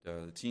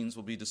The teens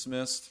will be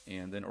dismissed,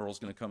 and then Earl's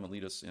going to come and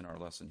lead us in our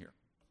lesson here.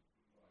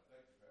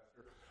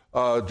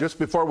 Just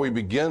before we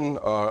begin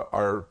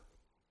our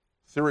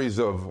series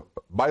of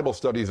Bible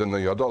studies in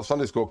the adult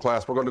Sunday school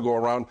class, we're going to go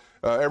around.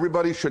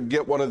 Everybody should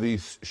get one of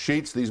these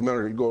sheets. These men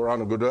are going to go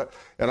around and go do it.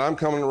 And I'm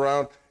coming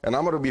around, and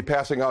I'm going to be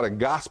passing out a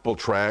gospel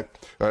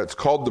tract. It's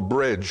called The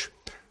Bridge.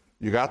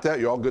 You got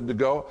that? You all good to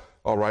go?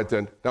 All right,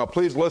 then. Now,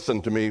 please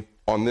listen to me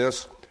on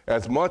this.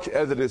 As much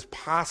as it is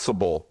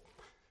possible,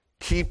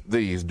 keep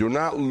these. Do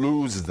not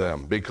lose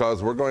them,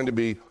 because we're going to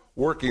be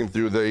working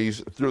through these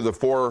through the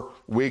 4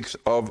 weeks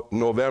of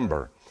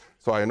November.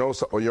 So I know,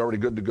 you're already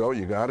good to go?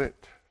 You got it?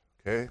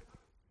 Okay.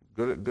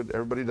 Good.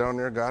 Everybody down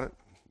there got it?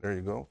 There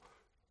you go.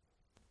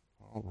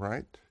 All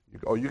right.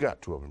 You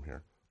got 2 of them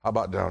here. How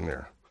about down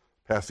there?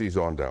 Pass these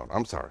on down.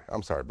 I'm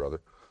sorry,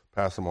 brother.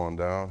 Pass them on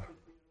down.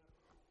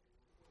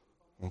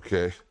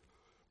 Okay.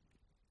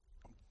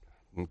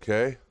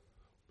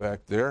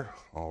 Back there.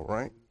 All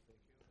right.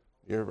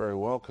 You're very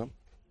welcome.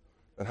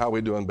 And how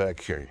we doing back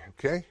here?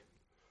 Okay?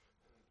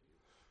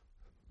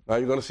 Now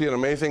you're going to see an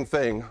amazing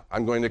thing.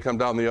 I'm going to come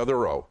down the other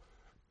row.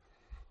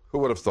 Who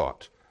would have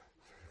thought?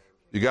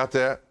 You got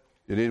that?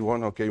 You need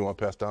one? Okay, you want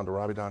to pass down to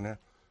Robbie down there?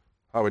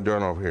 How we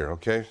doing over here,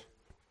 okay?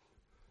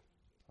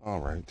 All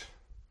right.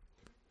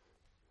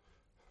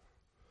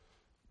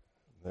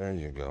 There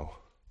you go.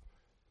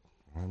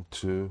 1,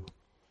 2,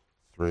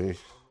 3.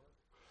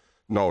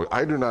 No,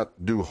 I do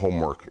not do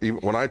homework.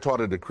 Even when I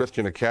taught at a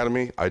Christian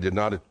academy, I did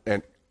not,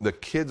 and the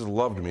kids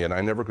loved me, and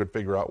I never could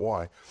figure out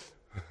why.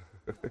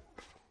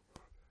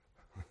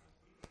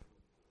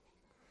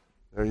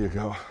 There you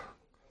go.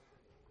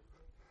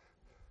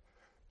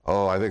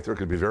 Oh, I think there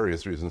could be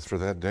various reasons for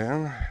that,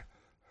 Dan.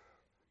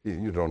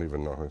 You don't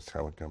even know who's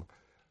how it comes.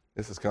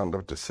 This is counting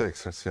up to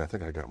 6. Let's see, I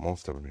think I got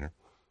most of them here.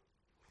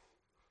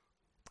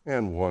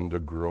 And 1 to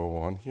grow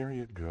on. Here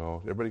you go.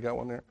 Everybody got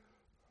one there?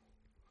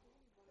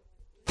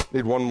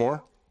 Need one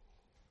more?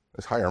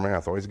 This higher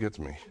math always gets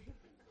me.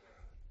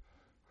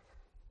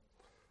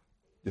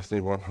 Just need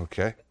one?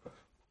 Okay.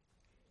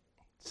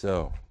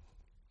 So,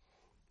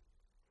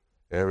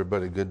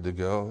 everybody good to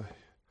go?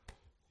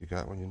 You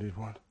got one? You need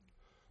one?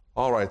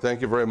 All right,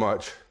 thank you very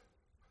much.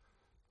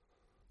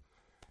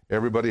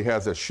 Everybody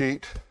has a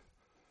sheet.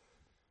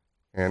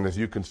 And as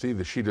you can see,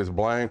 the sheet is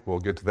blank. We'll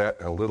get to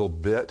that in a little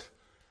bit.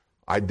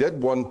 I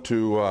did want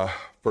to,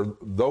 for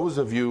those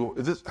of you,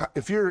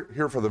 if you're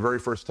here for the very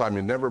first time,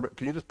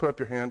 can you just put up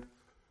your hand?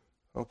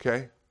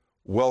 Okay.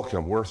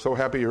 Welcome. We're so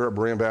happy you're here at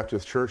Berean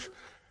Baptist Church.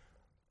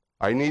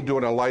 I need to,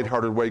 in a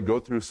lighthearted way, go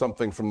through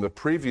something from the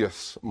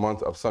previous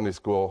month of Sunday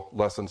school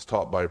lessons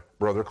taught by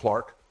Brother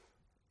Clark.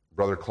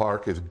 Brother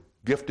Clark is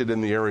gifted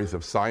in the areas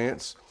of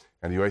science,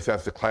 and he always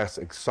has the class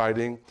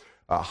exciting.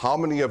 How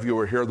many of you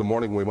were here the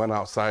morning we went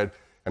outside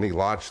and he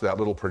launched that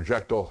little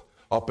projectile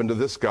up into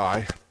the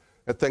sky?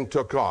 That thing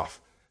took off.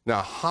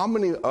 Now, how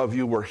many of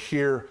you were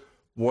here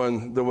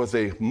when there was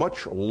a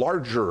much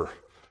larger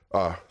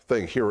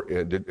thing here?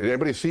 Did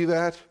anybody see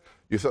that?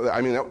 You saw that?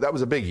 I mean, that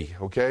was a biggie,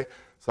 okay?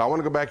 So I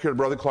want to go back here to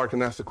Brother Clark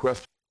and ask the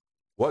question,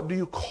 what do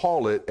you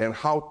call it, and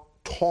how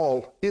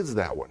tall is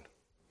that one?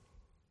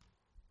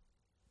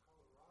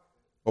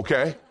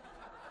 Okay.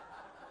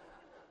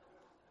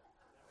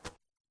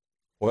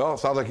 Well, it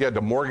sounds like you had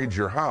to mortgage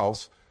your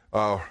house.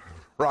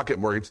 Rocket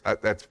mortgage,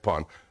 that's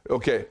fun.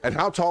 Okay, and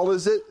how tall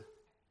is it?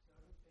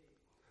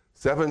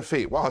 7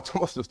 feet. Wow, it's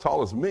almost as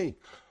tall as me.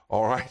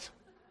 All right.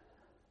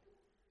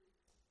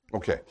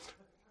 Okay.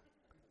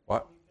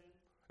 What?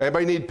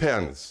 Anybody need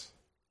pens?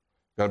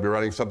 Going to be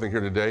writing something here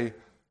today?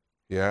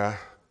 Yeah.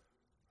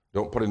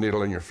 Don't put a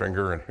needle in your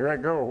finger and here I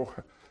go.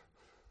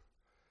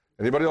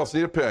 Anybody else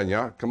need a pen?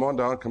 Yeah? Come on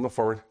down. Come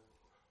forward.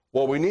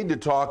 Well, we need to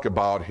talk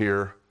about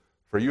here,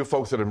 for you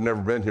folks that have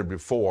never been here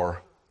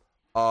before,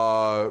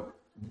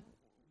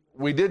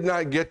 we did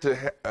not get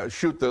to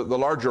shoot the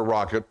larger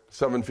rocket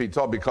 7 feet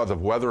tall because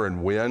of weather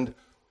and wind.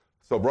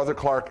 So Brother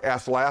Clark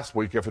asked last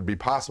week if it'd be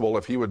possible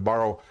if he would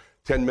borrow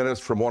 10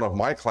 minutes from one of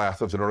my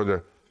classes in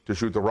order to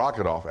shoot the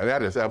rocket off. And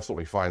that is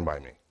absolutely fine by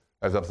me.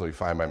 That's absolutely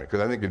fine by me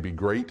because I think it'd be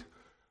great.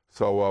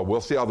 So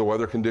we'll see how the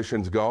weather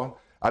conditions go.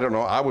 I don't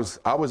know. I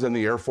was in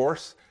the Air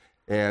Force,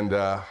 and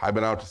I've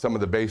been out to some of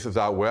the bases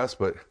out west,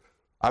 but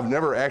I've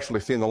never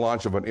actually seen the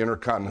launch of an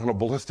intercontinental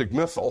ballistic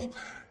missile.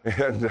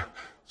 And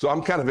so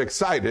I'm kind of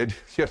excited,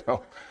 you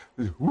know.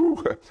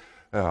 Woo,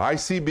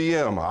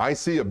 ICBM, I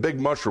see a big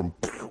mushroom,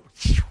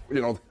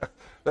 you know,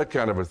 that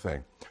kind of a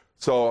thing.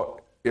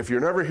 So if you're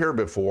never here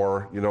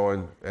before, you know,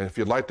 and if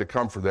you'd like to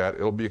come for that,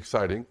 it'll be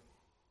exciting.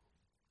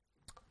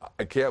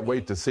 I can't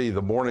wait to see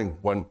the morning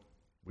when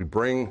we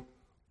bring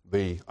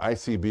the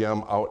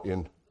ICBM out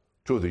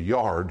into the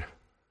yard,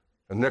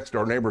 and next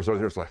door neighbors over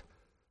there is like,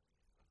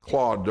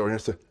 Claude, and he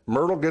said,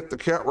 Myrtle, get the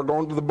cat, we're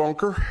going to the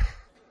bunker.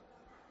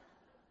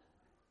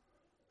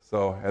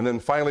 So, and then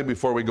finally,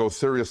 before we go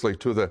seriously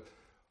to the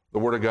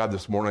Word of God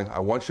this morning, I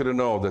want you to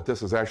know that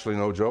this is actually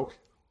no joke.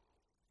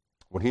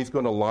 When he's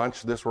going to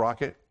launch this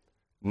rocket,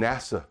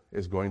 NASA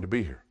is going to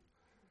be here.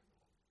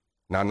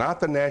 Now, not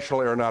the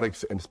National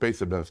Aeronautics and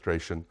Space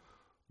Administration,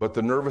 but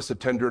the nervous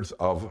attenders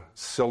of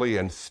silly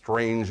and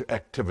strange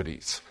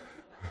activities.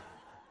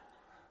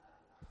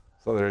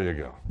 So there you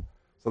go.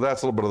 So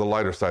that's a little bit of the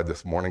lighter side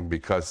this morning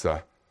because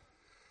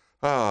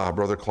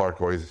Brother Clark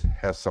always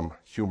has some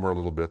humor a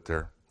little bit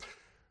there.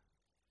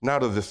 Now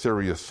to the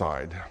serious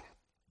side.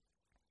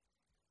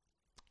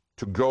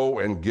 To go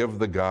and give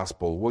the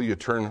gospel, will you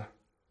turn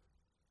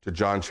to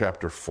John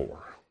chapter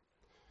 4?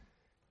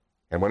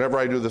 And whenever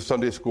I do the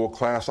Sunday school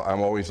class,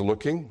 I'm always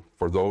looking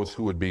for those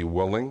who would be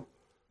willing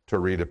to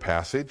read a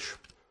passage.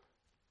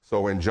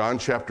 So in John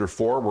chapter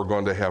 4, we're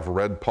going to have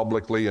read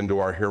publicly into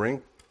our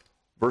hearing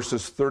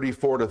verses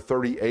 34 to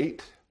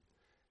 38.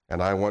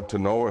 And I want to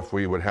know if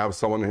we would have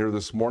someone here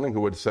this morning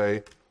who would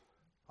say,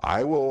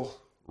 I will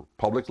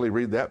publicly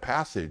read that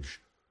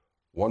passage.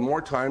 One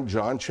more time,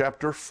 John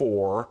chapter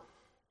 4,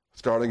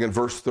 starting in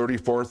verse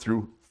 34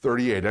 through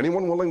 38.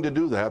 Anyone willing to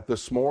do that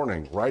this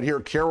morning? Right here,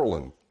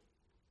 Carolyn.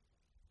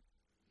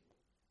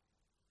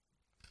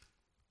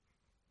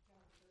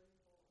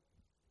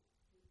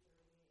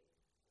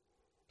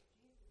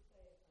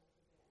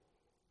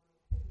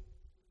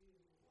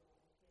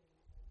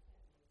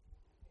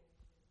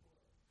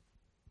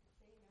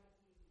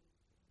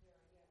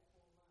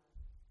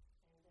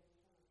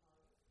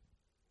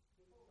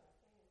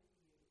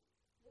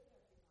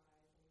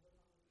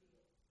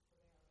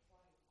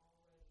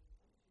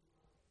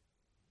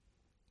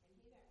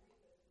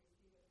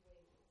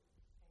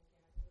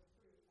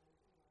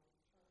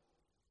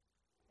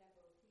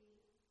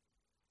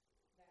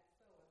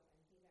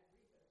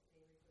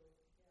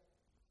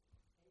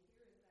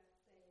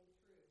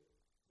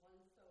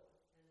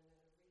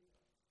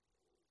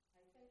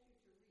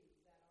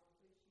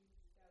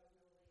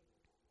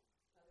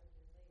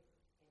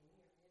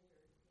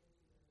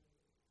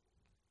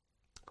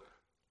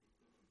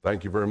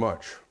 Thank you very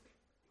much.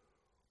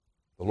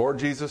 The Lord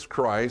Jesus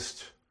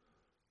Christ,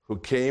 who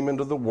came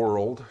into the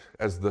world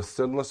as the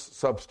sinless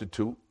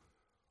substitute,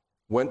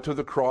 went to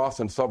the cross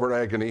and suffered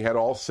agony, had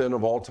all sin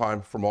of all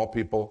time from all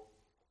people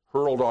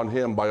hurled on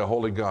him by a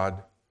holy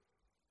God,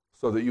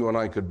 so that you and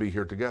I could be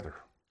here together,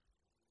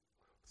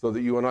 so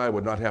that you and I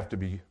would not have to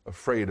be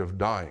afraid of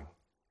dying,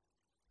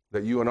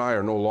 that you and I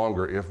are no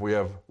longer, if we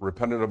have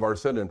repented of our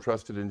sin and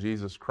trusted in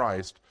Jesus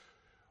Christ,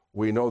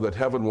 we know that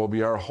heaven will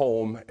be our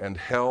home and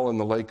hell and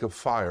the lake of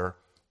fire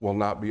will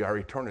not be our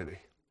eternity.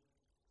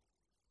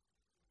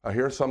 Now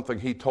here's something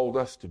he told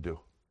us to do.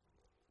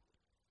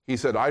 He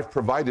said, I've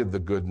provided the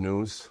good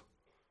news.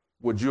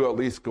 Would you at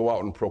least go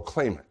out and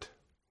proclaim it?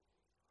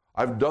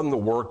 I've done the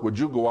work. Would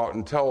you go out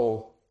and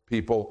tell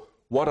people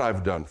what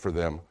I've done for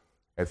them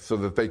and so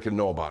that they can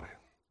know about it?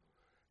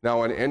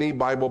 Now, in any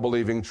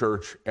Bible-believing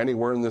church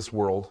anywhere in this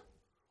world,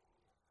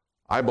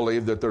 I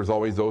believe that there's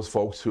always those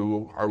folks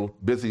who are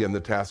busy in the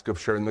task of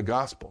sharing the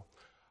gospel.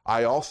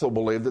 I also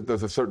believe that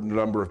there's a certain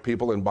number of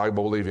people in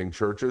Bible-believing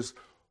churches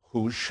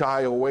who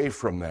shy away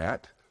from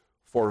that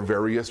for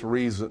various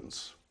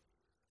reasons.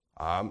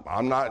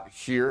 I'm not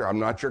here. I'm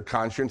not your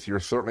conscience.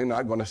 You're certainly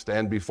not going to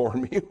stand before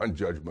me on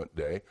Judgment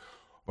Day.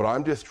 But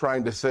I'm just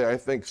trying to say, I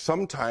think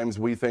sometimes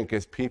we think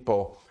as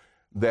people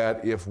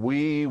that if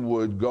we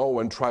would go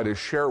and try to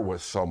share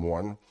with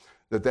someone,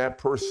 that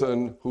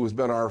person who's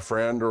been our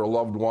friend or a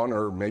loved one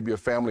or maybe a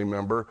family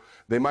member,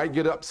 they might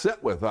get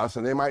upset with us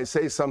and they might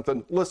say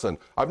something, listen,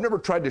 I've never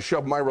tried to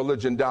shove my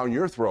religion down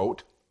your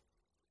throat,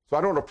 so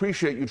I don't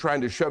appreciate you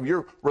trying to shove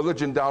your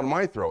religion down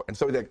my throat. And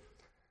so we think,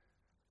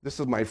 this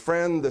is my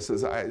friend, this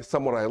is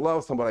someone I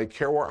love, someone I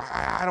care for,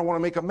 I don't want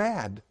to make them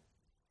mad.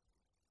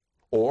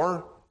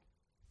 Or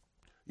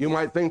you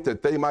might think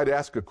that they might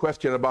ask a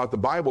question about the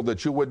Bible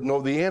that you wouldn't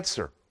know the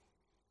answer.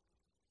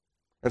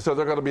 And so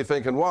they're going to be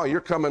thinking, well, you're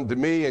coming to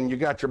me and you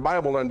got your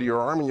Bible under your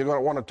arm and you're going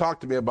to want to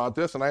talk to me about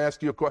this, and I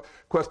ask you a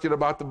question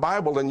about the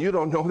Bible and you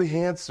don't know the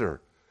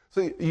answer.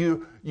 So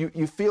you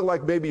feel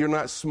like maybe you're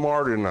not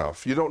smart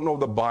enough. You don't know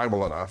the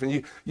Bible enough. And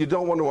you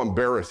don't want to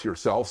embarrass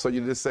yourself, so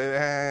you just say,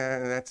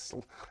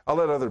 I'll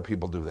let other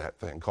people do that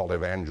thing called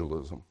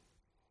evangelism.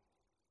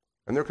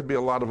 And there could be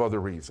a lot of other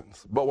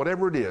reasons. But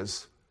whatever it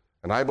is,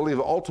 and I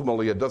believe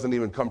ultimately it doesn't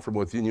even come from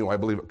within you, I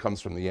believe it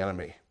comes from the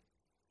enemy.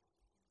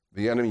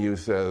 The enemy who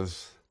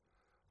says,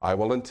 I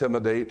will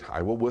intimidate,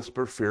 I will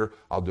whisper fear,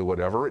 I'll do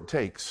whatever it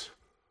takes,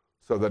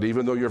 so that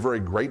even though you're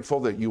very grateful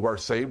that you are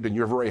saved and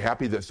you're very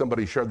happy that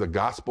somebody shared the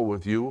gospel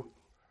with you,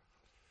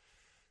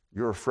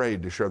 you're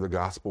afraid to share the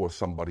gospel with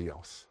somebody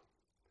else.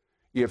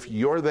 If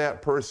you're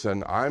that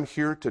person, I'm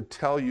here to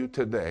tell you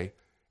today,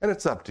 and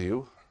it's up to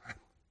you.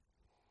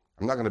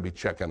 I'm not going to be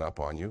checking up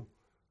on you.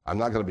 I'm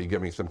not going to be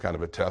giving some kind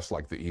of a test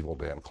like the evil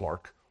Dan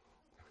Clark.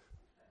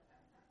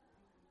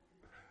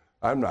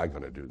 I'm not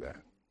going to do that.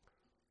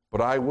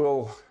 But I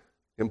will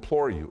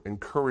implore you,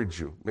 encourage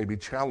you, maybe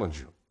challenge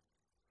you.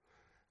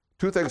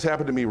 Two things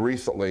happened to me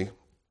recently.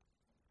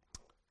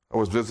 We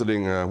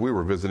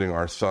were visiting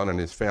our son and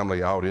his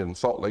family out in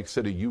Salt Lake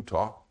City,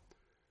 Utah.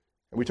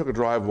 And we took a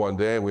drive one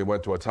day and we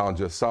went to a town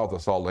just south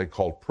of Salt Lake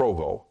called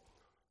Provo.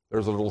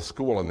 There's a little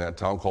school in that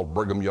town called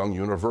Brigham Young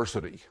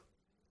University.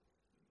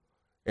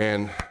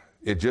 And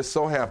it just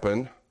so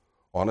happened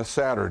on a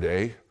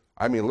Saturday,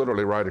 I mean,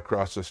 literally right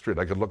across the street.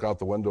 I could look out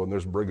the window and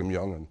there's Brigham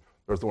Young, and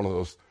there's one of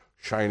those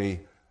shiny,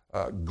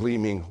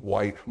 gleaming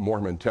white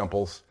Mormon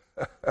temples,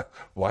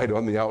 white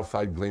on the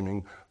outside,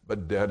 gleaming,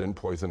 but dead and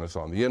poisonous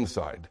on the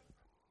inside.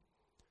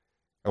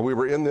 And we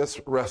were in this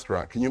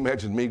restaurant. Can you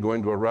imagine me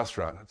going to a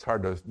restaurant? It's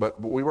hard to, but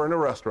we were in a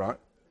restaurant,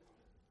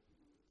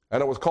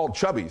 and it was called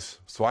Chubby's,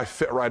 so I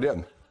fit right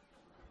in.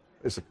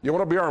 They said, "You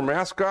want to be our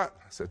mascot?"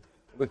 I said,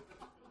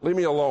 "Leave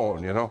me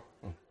alone, you know."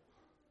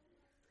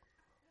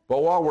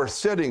 But while we're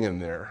sitting in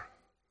there,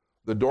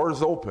 the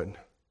doors open,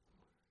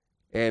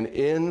 and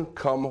in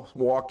comes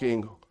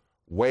walking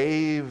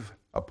wave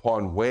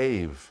upon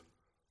wave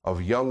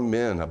of young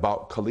men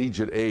about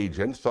collegiate age,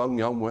 and some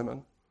young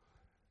women,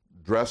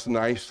 dressed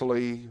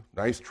nicely,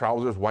 nice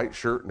trousers, white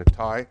shirt, and a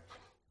tie.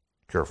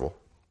 Careful.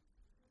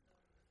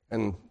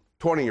 And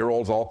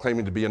 20-year-olds all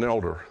claiming to be an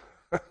elder.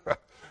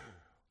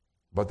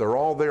 But they're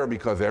all there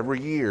because every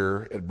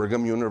year at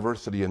Brigham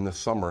University in the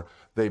summer,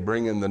 they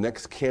bring in the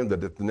next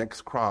candidate, the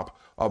next crop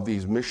of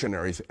these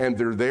missionaries. And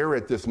they're there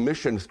at this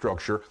mission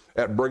structure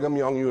at Brigham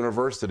Young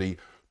University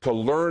to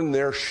learn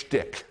their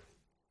shtick,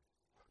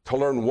 to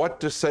learn what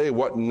to say,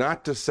 what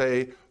not to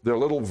say, their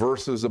little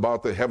verses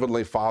about the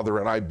Heavenly Father,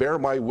 and I bear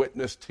my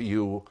witness to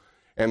you.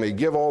 And they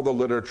give all the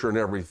literature and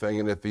everything.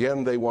 And at the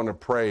end, they want to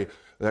pray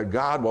that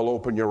God will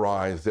open your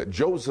eyes, that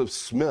Joseph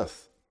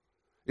Smith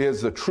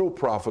is the true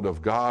prophet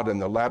of God, and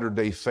the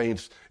Latter-day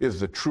Saints is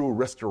the true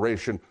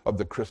restoration of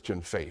the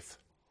Christian faith.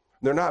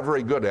 They're not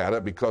very good at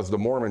it because the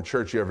Mormon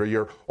church every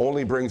year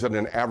only brings in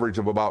an average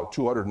of about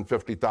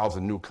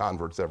 250,000 new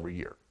converts every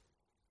year.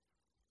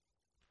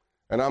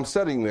 And I'm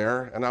sitting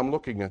there, and I'm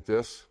looking at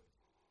this,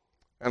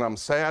 and I'm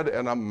sad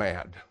and I'm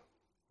mad.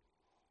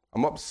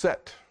 I'm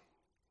upset.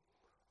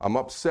 I'm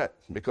upset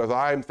because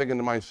I'm thinking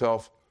to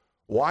myself,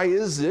 why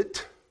is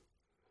it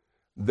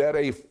that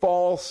a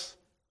false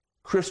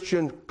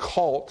Christian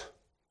cult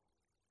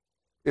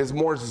is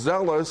more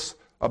zealous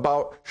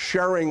about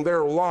sharing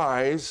their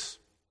lies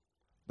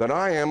than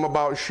I am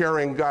about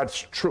sharing God's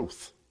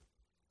truth?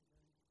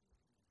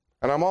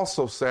 And I'm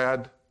also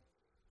sad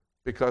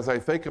because I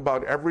think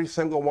about every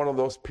single one of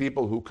those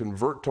people who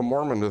convert to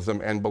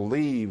Mormonism and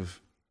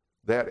believe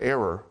that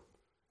error.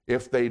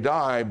 If they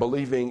die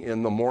believing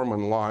in the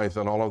Mormon lies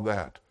and all of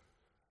that,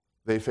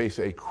 they face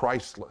a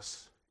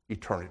Christless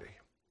eternity.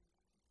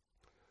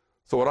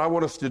 So what I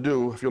want us to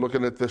do, if you're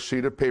looking at this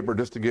sheet of paper,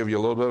 just to give you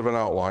a little bit of an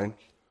outline,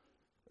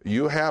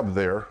 you have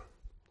there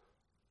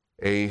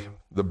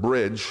the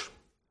bridge,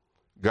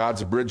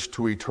 God's bridge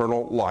to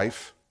eternal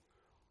life.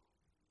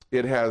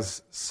 It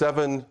has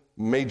 7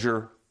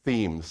 major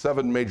themes,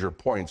 7 major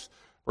points.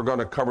 We're going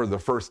to cover the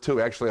first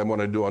 2. Actually, I'm going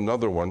to do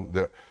another one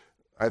that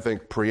I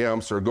think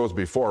preempts, or goes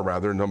before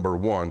rather, number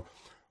 1.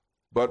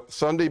 But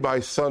Sunday by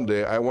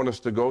Sunday, I want us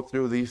to go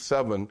through these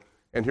 7,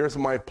 and here's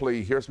my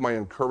plea, here's my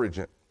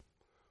encouragement.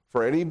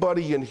 For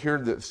anybody in here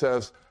that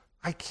says,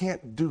 I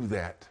can't do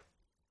that,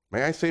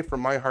 may I say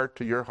from my heart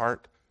to your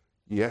heart,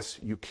 yes,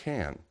 you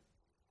can.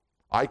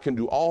 I can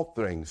do all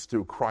things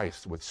through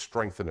Christ which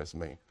strengtheneth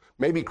me.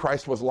 Maybe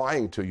Christ was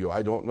lying to you.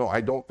 I don't know. I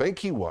don't think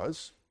he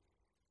was.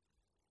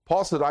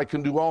 Paul said, I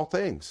can do all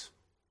things.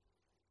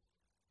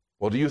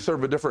 Well, do you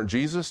serve a different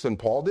Jesus than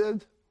Paul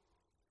did?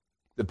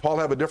 Did Paul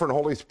have a different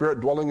Holy Spirit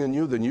dwelling in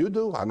you than you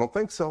do? I don't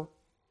think so.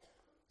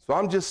 So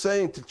I'm just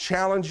saying to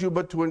challenge you,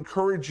 but to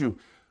encourage you.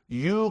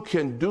 You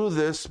can do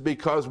this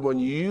because when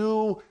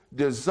you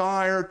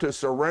desire to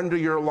surrender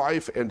your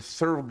life and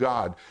serve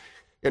God,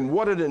 and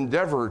what an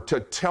endeavor to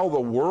tell the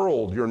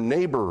world, your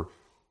neighbor,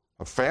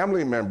 a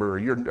family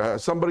member,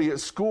 somebody at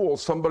school,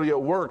 somebody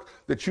at work,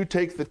 that you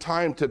take the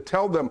time to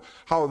tell them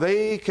how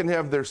they can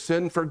have their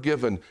sin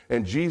forgiven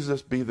and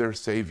Jesus be their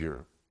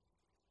Savior.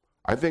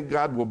 I think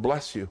God will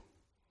bless you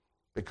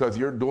because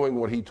you're doing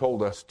what he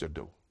told us to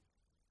do.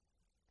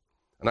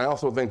 And I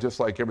also think, just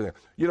like everything,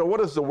 what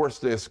is the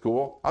worst day of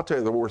school? I'll tell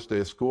you the worst day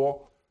of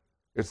school.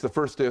 It's the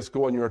first day of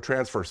school and you're a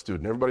transfer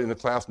student. Everybody in the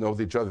class knows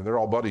each other. They're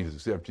all buddies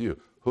except you.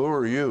 Who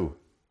are you?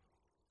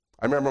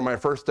 I remember my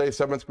first day,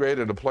 7th grade,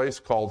 at a place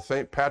called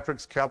St.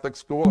 Patrick's Catholic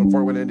School in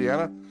Fort Wayne,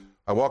 Indiana.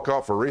 I walk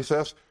out for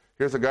recess.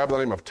 Here's a guy by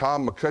the name of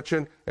Tom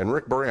McCutcheon and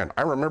Rick Baran.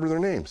 I remember their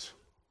names.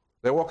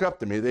 They walk up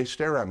to me. They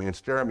stare at me and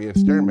stare at me and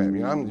stare at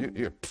me.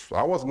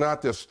 I was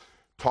not this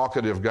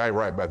talkative guy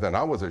right back then.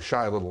 I was a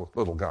shy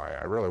little guy.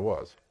 I really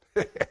was.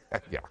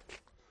 Yeah.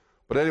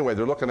 But anyway,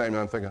 they're looking at me and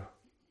I'm thinking,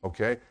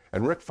 okay.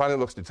 And Rick finally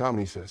looks to Tom and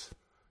he says,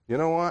 you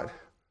know what?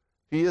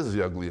 He is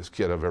the ugliest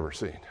kid I've ever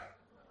seen.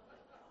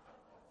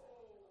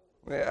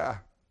 Yeah,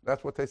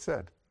 that's what they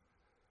said.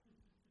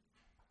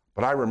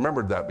 But I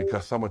remembered that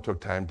because someone took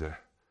time to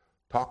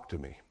talk to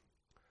me.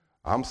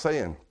 I'm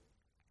saying,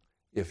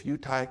 if you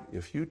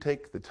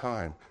take the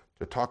time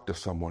to talk to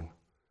someone,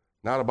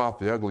 not about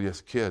the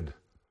ugliest kid,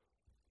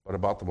 but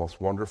about the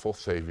most wonderful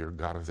Savior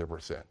God has ever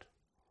sent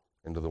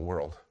into the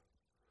world,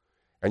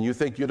 and you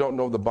think you don't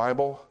know the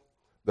Bible,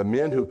 the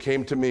men who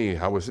came to me,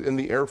 I was in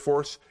the Air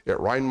Force at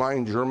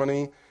Rhein-Main,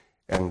 Germany,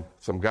 and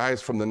some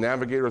guys from the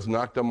Navigators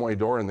knocked on my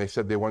door and they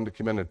said they wanted to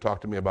come in and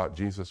talk to me about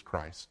Jesus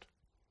Christ.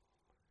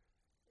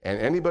 And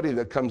anybody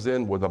that comes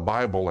in with a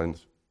Bible and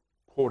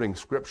quoting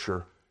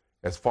Scripture,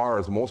 as far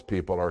as most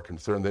people are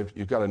concerned,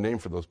 you've got a name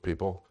for those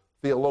people,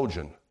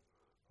 theologian,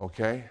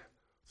 okay?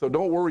 So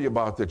don't worry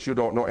about that you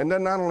don't know. And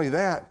then not only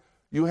that,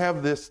 you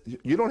have this,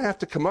 you don't have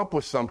to come up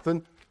with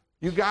something.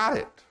 You got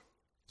it.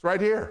 It's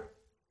right here.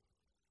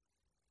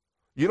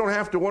 You don't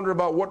have to wonder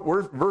about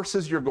what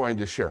verses you're going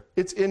to share.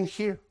 It's in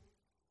here.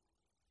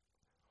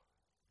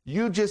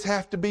 You just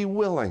have to be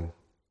willing.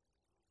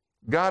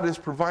 God has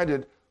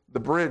provided the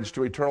bridge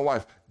to eternal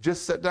life.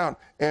 Just sit down.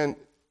 And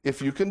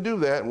if you can do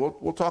that, and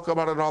we'll talk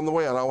about it on the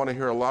way, and I want to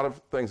hear a lot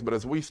of things, but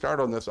as we start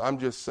on this, I'm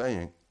just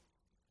saying,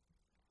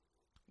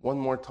 one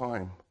more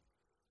time,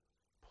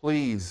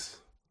 please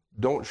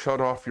don't shut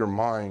off your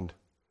mind.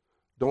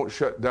 Don't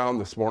shut down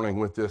this morning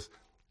with this,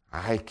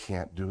 I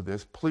can't do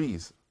this.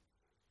 Please,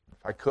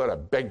 if I could, I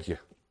beg you,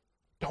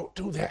 don't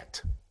do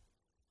that.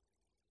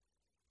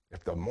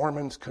 If the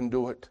Mormons can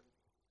do it,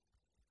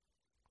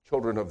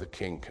 children of the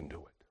King can do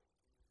it.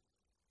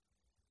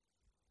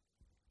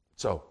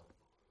 So,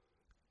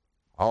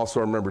 I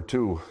also remember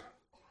too,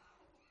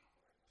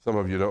 some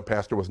of you know,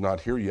 Pastor was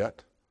not here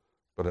yet,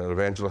 but an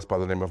evangelist by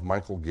the name of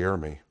Michael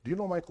Garamy. Do you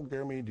know Michael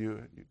Garamy?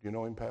 Do you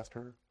know him,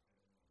 Pastor?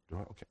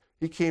 Okay.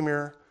 He came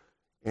here,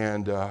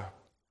 and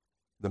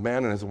the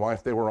man and his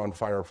wife, they were on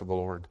fire for the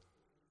Lord.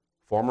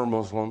 Former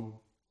Muslim,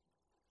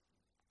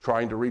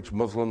 trying to reach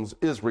Muslims,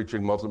 is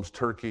reaching Muslims,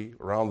 Turkey,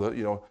 around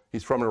the,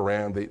 he's from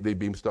Iran, they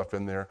beam stuff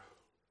in there.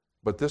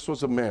 But this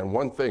was a man,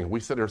 one thing, we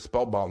sat there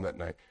spellbound that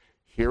night.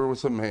 Here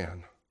was a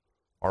man,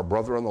 our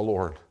brother in the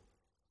Lord,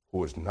 who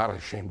was not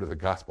ashamed of the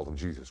gospel of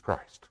Jesus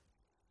Christ.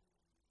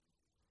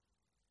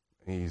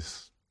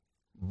 He's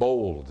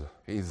bold,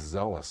 he's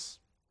zealous.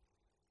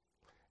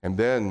 And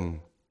then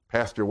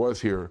Pastor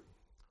was here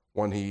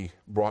when he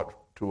brought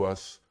to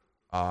us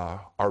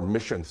our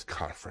missions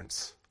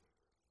conference.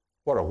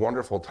 What a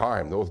wonderful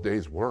time those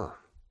days were.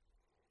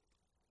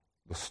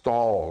 The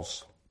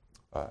stalls,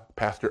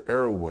 Pastor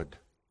Arrowwood,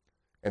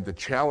 and the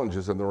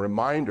challenges and the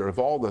reminder of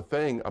all the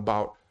thing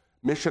about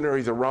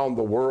missionaries around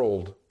the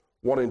world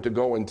wanting to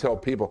go and tell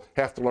people,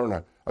 have to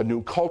learn a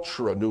new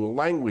culture, a new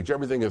language.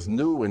 Everything is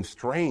new and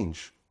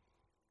strange.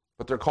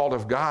 But they're called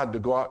of God to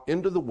go out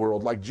into the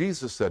world, like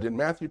Jesus said in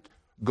Matthew,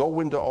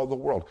 go into all the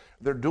world.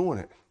 They're doing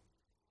it.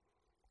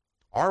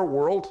 Our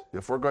world,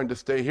 if we're going to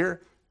stay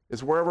here,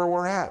 is wherever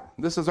we're at.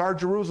 This is our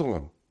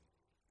Jerusalem.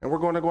 And we're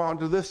going to go out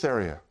into this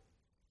area.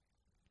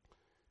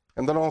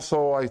 And then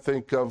also I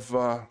think of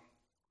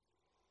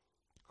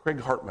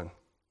Craig Hartman.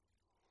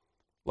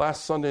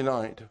 Last Sunday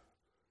night,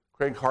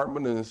 Craig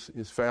Hartman and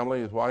his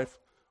family, his wife,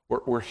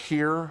 were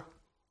here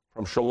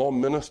from Shalom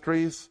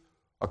Ministries,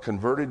 a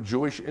converted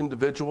Jewish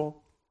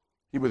individual.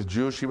 He was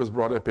Jewish. He was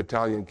brought up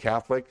Italian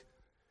Catholic.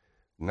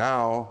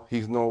 Now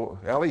he's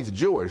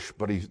Jewish,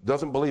 but he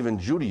doesn't believe in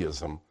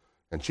Judaism.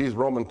 And she's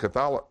Roman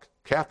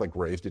Catholic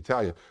raised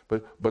Italian.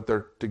 But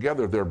they're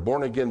together. They're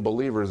born again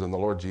believers in the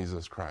Lord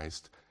Jesus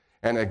Christ.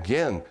 And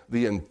again,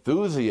 the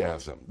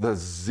enthusiasm, the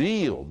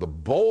zeal, the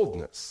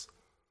boldness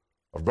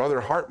of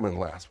Brother Hartman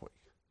last week.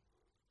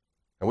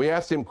 And we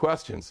asked him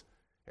questions,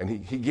 and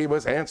he gave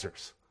us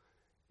answers.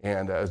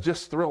 And it was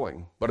just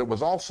thrilling, but it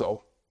was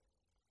also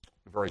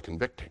very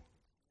convicting.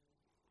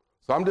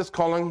 So I'm just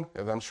calling,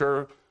 as I'm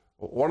sure,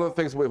 one of the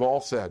things we've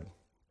all said,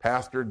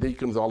 pastor,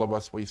 deacons, all of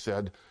us, we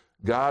said,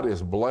 God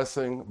is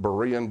blessing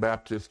Berean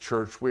Baptist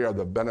Church. We are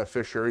the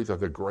beneficiaries of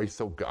the grace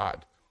of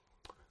God.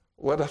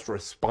 Let us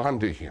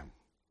respond to him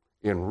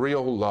in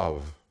real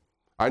love.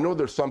 I know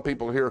there's some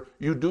people here,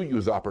 you do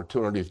use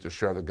opportunities to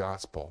share the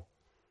gospel.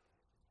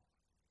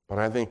 But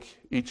I think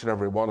each and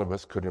every one of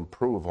us could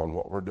improve on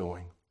what we're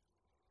doing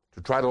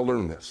to try to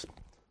learn this.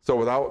 So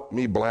without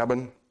me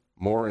blabbing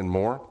more and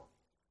more,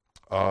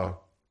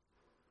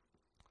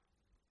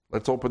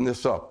 let's open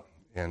this up.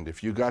 And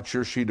if you got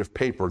your sheet of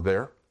paper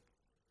there,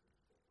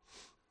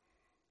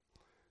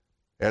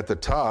 at the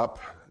top,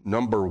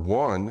 number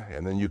 1,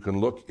 and then you can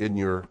look in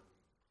your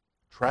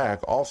track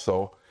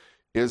also,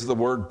 is the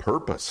word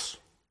purpose.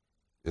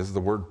 Is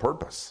the word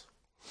purpose.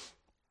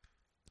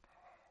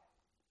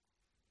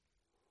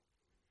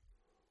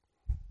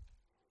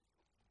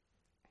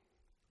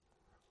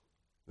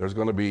 There's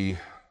going to be,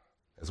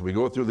 as we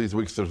go through these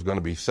weeks, there's going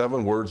to be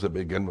 7 words that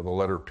begin with the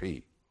letter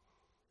P.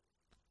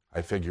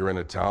 I figure in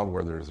a town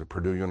where there's a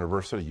Purdue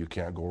University, you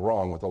can't go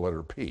wrong with the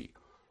letter P.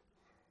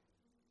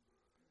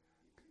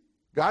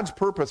 God's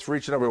purpose for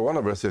each and every one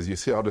of us is, you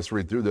see, I'll just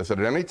read through this. At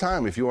any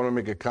time, if you want to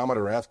make a comment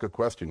or ask a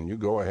question, you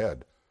go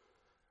ahead.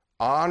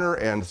 Honor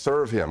and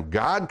serve him.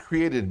 God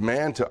created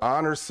man to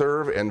honor,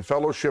 serve, and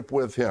fellowship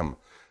with him.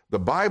 The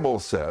Bible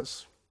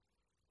says,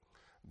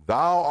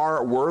 thou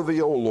art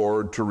worthy, O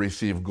Lord, to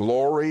receive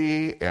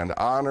glory and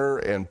honor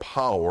and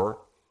power,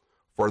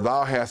 for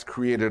thou hast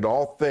created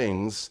all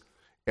things,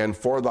 and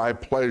for thy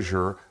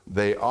pleasure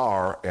they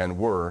are and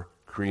were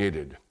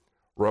created.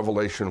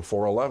 Revelation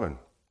 4:11.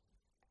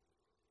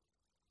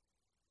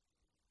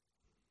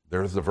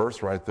 There's the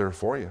verse right there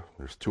for you.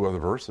 There's 2 other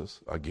verses.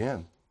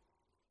 Again,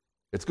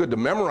 it's good to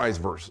memorize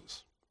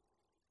verses,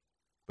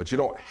 but you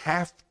don't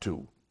have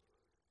to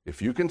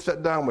If you can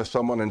sit down with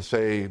someone and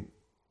say,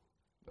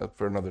 that's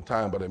for another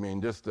time, but I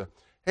mean, just,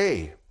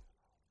 hey,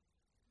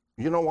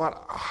 you know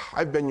what?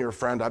 I've been your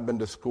friend. I've been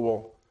to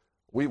school.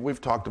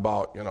 We've talked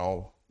about,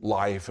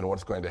 life and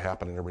what's going to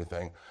happen and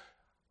everything.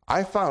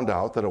 I found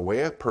out that a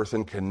way a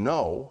person can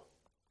know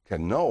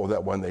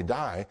that when they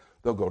die,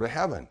 they'll go to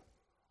heaven.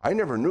 I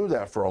never knew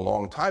that for a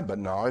long time, but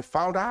now I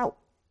found out.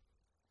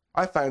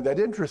 I find that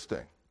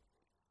interesting.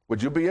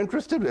 Would you be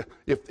interested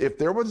if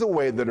there was a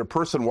way that a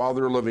person, while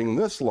they're living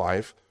this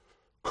life,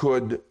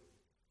 could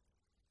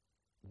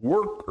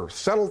work or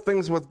settle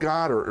things with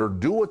God or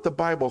do what the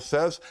Bible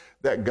says,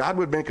 that God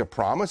would make a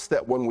promise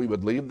that when we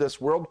would leave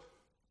this world,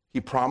 he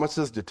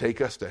promises to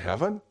take us to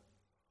heaven?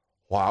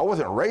 Well, I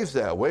wasn't raised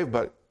that way,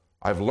 but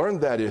I've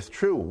learned that is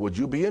true. Would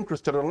you be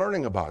interested in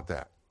learning about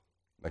that?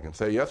 They can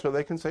say yes or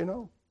they can say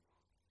no.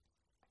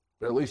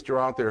 But at least you're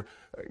out there.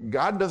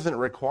 God doesn't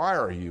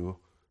require you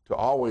to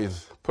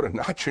always put a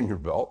notch in your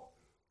belt,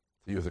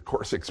 to use a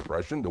coarse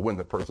expression, to win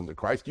the person to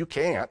Christ. You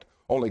can't.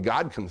 Only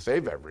God can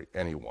save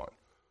anyone.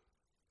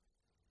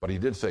 But he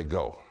did say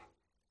go.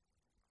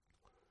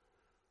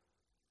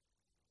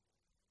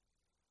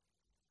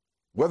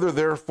 Whether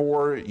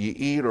therefore ye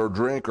eat or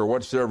drink or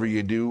whatsoever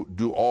ye do,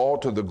 do all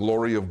to the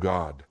glory of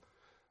God.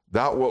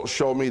 Thou wilt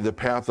show me the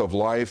path of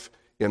life.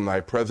 In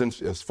thy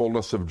presence is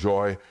fullness of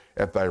joy.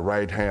 At thy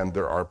right hand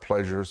there are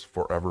pleasures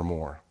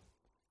forevermore.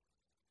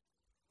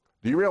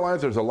 Do you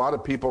realize there's a lot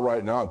of people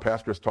right now, and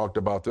pastors talked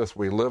about this,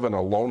 we live in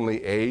a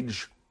lonely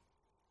age.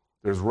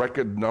 There's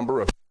record number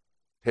of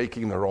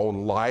taking their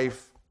own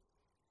life.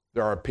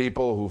 There are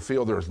people who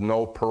feel there's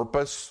no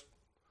purpose.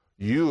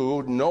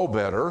 You know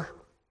better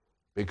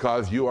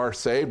because you are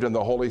saved and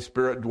the Holy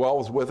Spirit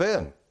dwells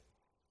within.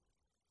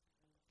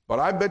 But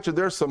I bet you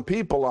there's some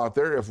people out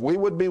there, if we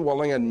would be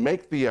willing and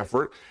make the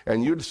effort,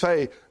 and you'd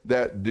say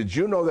that, did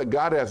you know that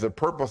God has a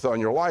purpose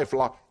on your life?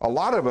 A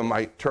lot of them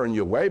might turn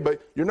you away,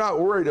 but you're not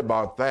worried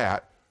about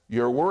that.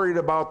 You're worried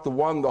about the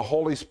one the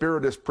Holy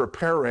Spirit is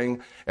preparing,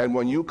 and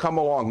when you come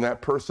along,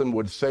 that person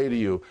would say to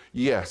you,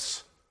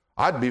 yes,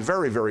 I'd be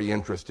very, very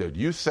interested.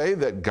 You say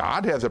that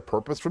God has a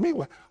purpose for me?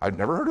 I've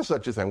never heard of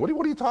such a thing. What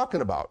are you talking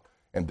about?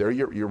 And there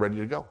you're ready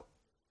to go.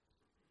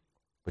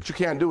 But you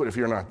can't do it if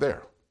you're not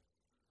there.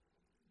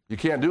 You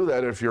can't do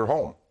that if you're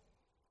home.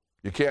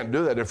 You can't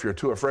do that if you're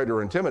too afraid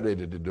or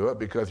intimidated to do it,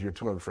 because you're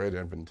too afraid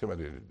and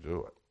intimidated to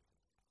do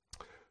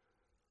it.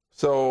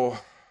 So,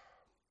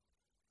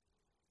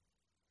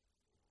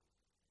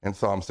 in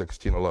Psalm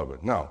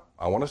 16:11. Now,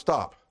 I want to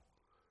stop.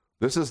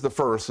 This is the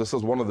first. This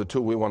is one of the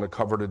two we want to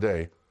cover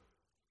today.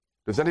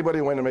 Does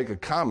anybody want to make a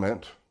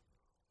comment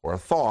or a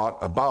thought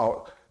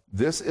about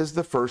this is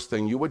the first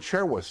thing you would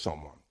share with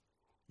someone?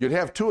 You'd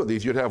have two of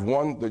these. You'd have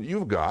one that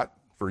you've got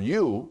for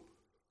you.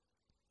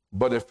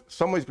 But if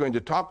somebody's going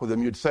to talk with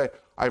them, you'd say,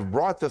 I've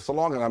brought this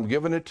along and I'm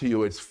giving it to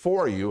you. It's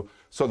for you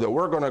so that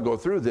we're going to go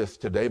through this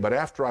today. But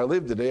after I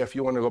leave today, if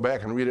you want to go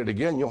back and read it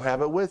again, you'll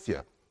have it with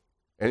you.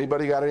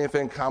 Anybody got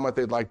anything, comment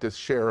they'd like to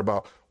share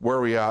about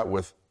where we are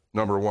with,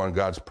 number one,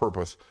 God's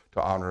purpose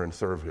to honor and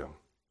serve him?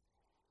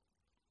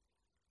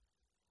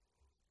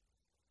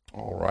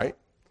 All right.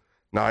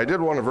 Now, I did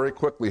want to very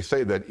quickly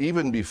say that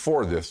even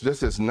before this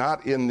is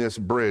not in this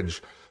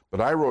bridge, but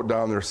I wrote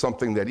down there's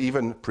something that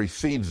even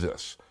precedes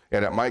this,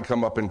 and it might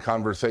come up in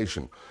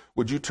conversation.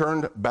 Would you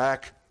turn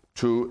back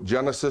to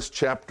Genesis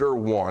chapter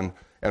 1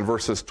 and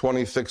verses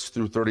 26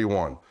 through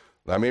 31?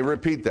 Let me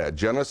repeat that.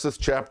 Genesis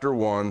chapter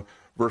 1,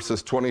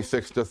 verses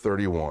 26 to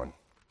 31.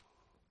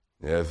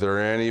 Is there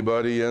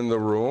anybody in the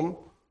room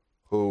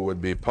who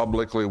would be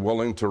publicly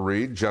willing to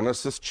read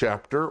Genesis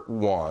chapter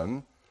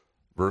 1,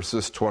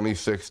 verses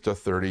 26 to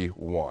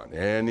 31?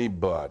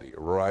 Anybody?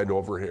 Right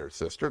over here.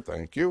 Sister,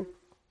 thank you.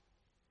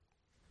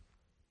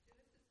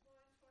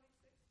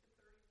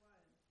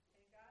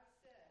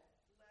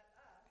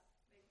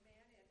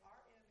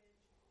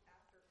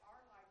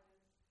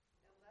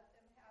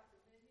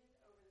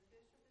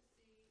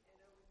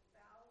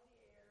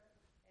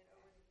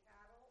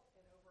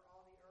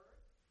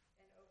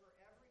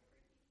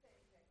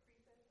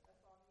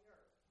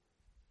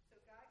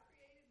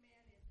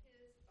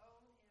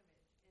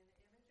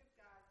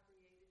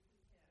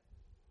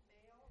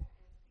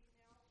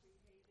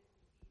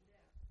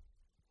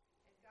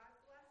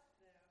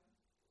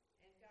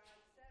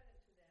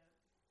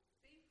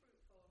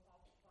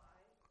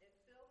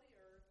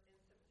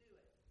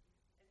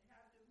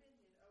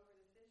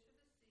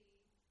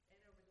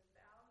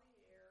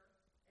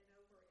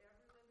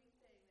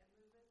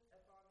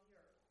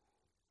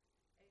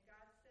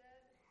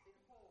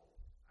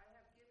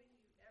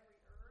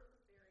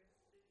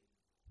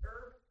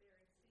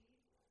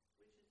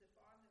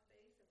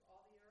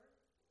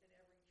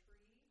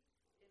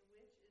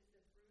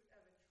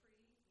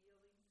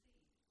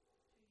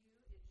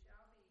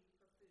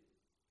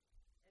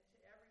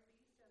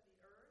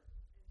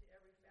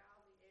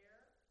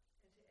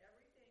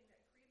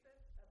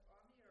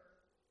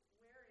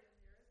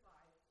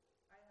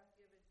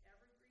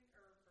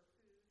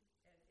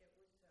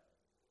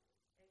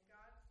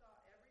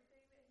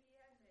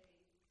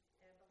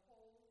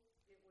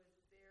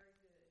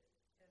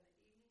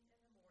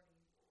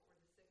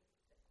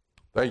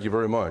 Thank you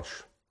very much.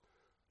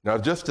 Now,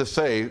 just to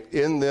say,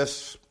 in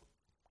this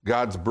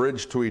God's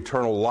bridge to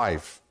eternal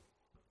life,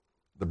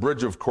 the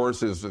bridge, of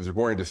course, is, as you're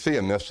going to see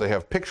in this, they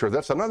have pictures.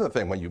 That's another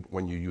thing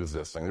when you use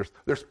this thing.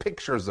 There's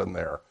pictures in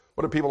there.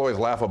 What do people always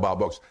laugh about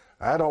books?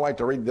 I don't like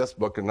to read this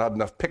book and not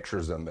enough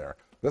pictures in there.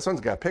 This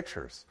one's got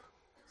pictures.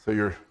 So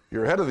you're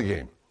ahead of the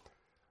game.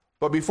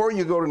 But before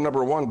you go to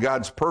number one,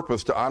 God's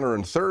purpose to honor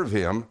and serve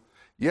him,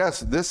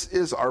 yes, this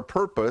is our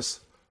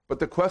purpose, but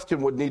the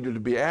question would need to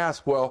be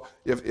asked, well,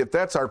 if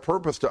that's our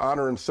purpose to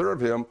honor and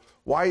serve him,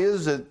 why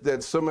is it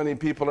that so many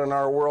people in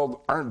our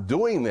world aren't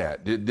doing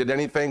that? Did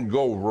anything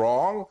go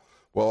wrong?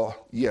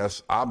 Well,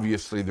 yes,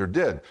 obviously there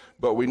did.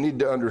 But we need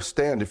to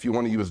understand, if you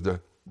want to use the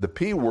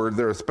P word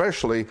there,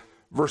 especially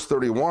verse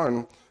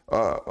 31,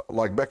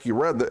 like Becky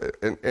read,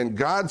 and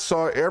God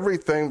saw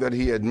everything that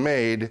he had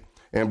made,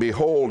 and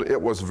behold,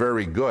 it was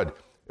very good.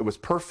 It was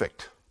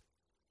perfect.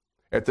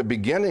 At the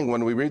beginning,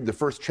 when we read the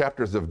first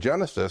chapters of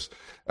Genesis,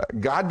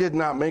 God did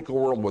not make a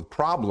world with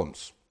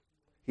problems.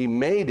 He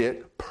made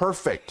it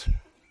perfect.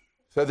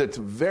 Says it's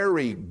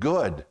very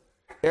good.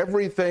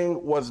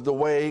 Everything was the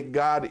way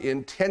God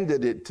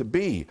intended it to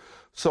be.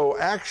 So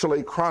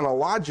actually,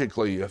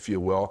 chronologically, if you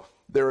will,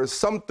 there is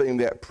something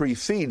that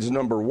precedes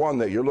number one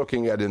that you're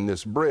looking at in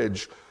this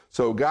bridge.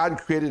 So God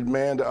created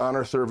man to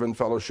honor, serve, and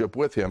fellowship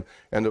with him.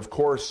 And of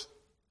course,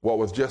 what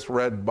was just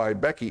read by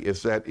Becky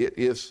is that it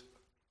is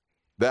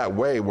that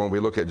way when we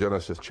look at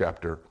Genesis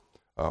chapter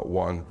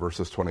 1,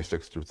 verses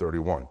 26 through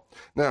 31.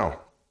 Now,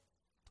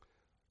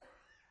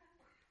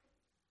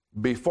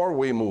 before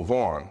we move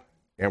on,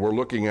 and we're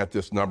looking at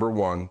this number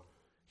one,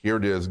 here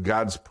it is,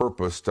 God's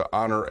purpose to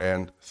honor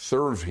and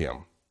serve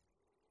him.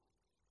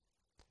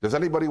 Does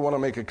anybody want to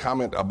make a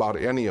comment about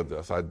any of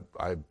this? I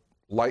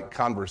like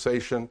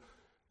conversation.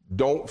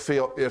 Don't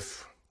feel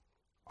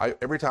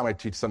every time I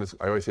teach Sunday,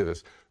 I always say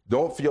this,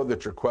 don't feel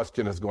that your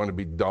question is going to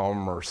be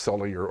dumb or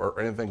silly or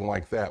anything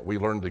like that. We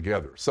learn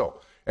together.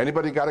 So,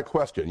 anybody got a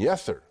question?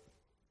 Yes, sir.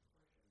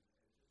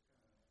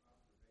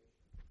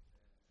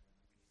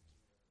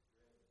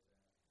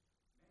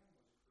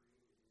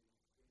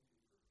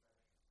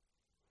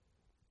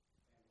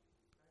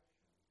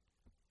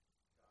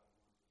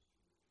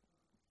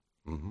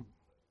 Mm-hmm.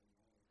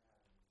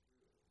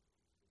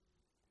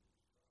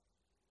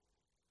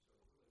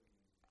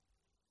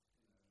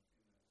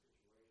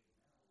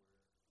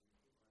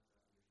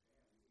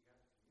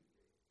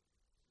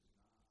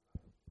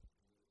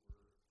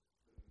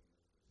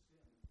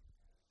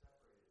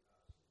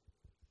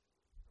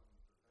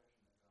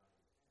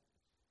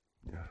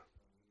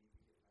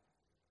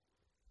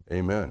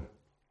 Amen.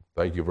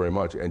 Thank you very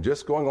much. And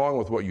just going along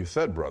with what you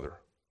said, brother,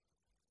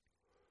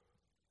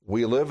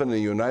 we live in the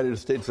United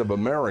States of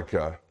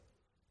America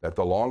that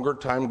the longer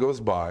time goes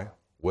by,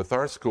 with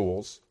our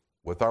schools,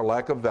 with our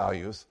lack of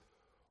values,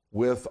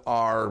 with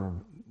our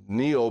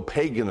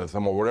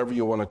neo-paganism or whatever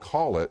you want to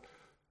call it,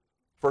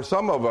 for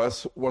some of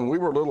us, when we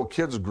were little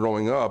kids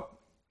growing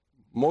up,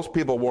 most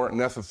people weren't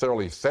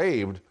necessarily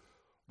saved,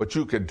 but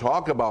you could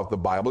talk about the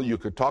Bible, you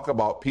could talk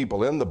about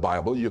people in the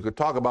Bible, you could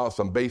talk about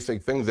some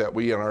basic things that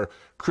we in our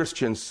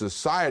Christian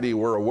society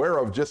were aware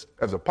of just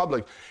as a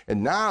public.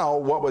 And now,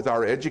 what with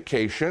our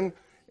education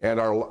and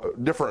our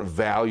different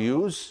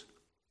values,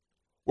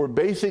 we're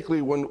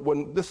basically,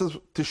 when this is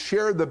to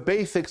share the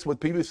basics with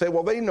people, you say,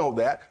 well, they know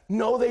that.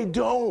 No, they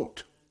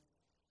don't.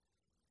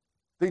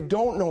 They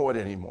don't know it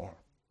anymore.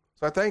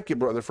 So I thank you,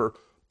 brother, for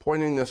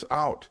pointing this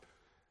out.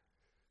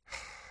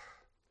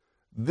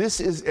 This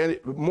is,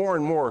 more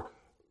and more,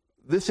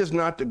 this is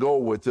not to go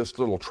with this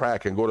little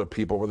track and go to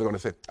people where they're going to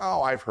say,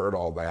 oh, I've heard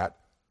all that.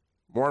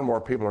 More and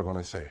more people are going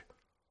to say,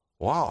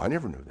 wow, I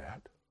never knew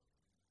that.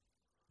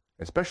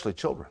 Especially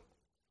children.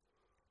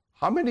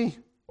 How many,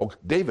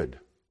 David,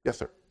 yes,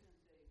 sir.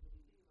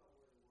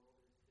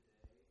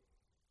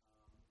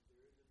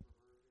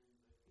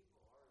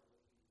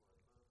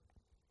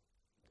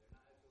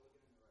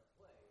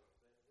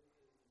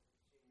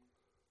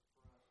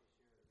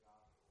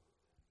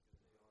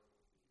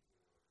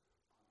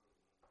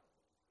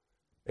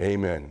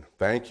 Amen.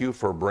 Thank you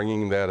for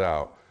bringing that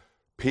out.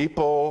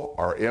 People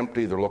are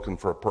empty. They're looking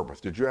for a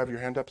purpose. Did you have your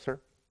hand up, sir?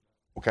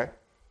 Okay.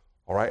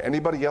 All right.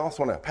 Anybody else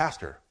want to?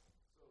 Pastor.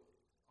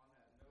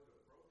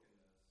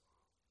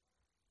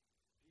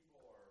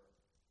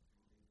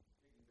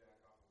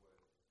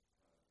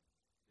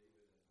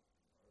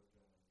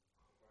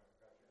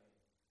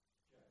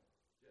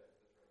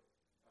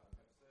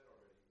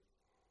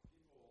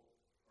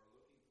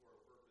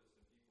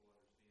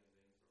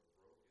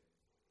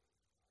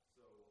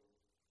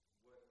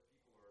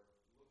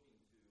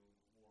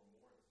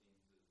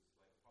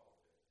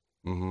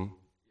 Mm-hmm.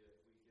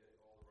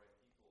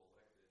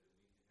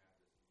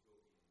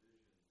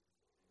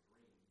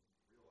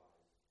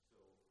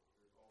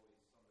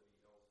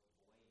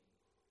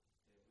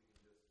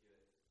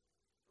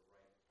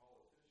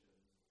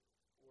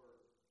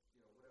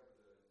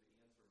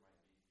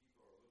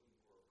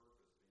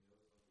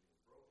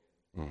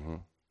 Mm-hmm.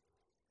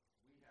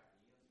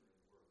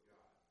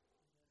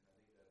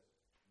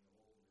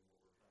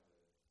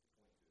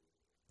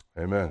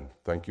 Amen.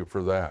 Thank you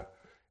for that.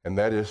 And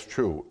that is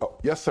true. Oh,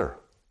 yes, sir.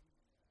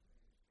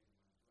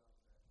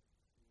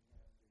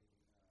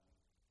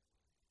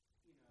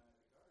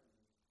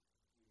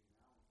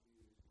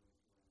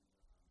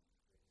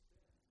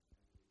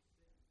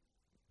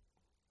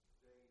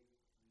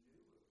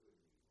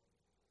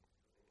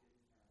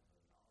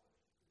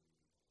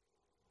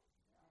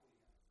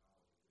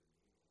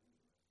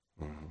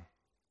 Mhm.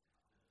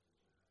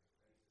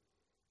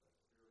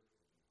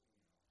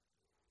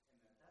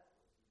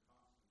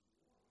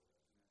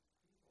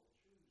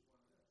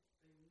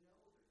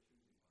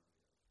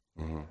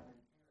 Mhm.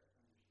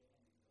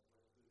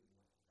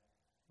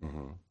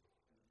 Mhm.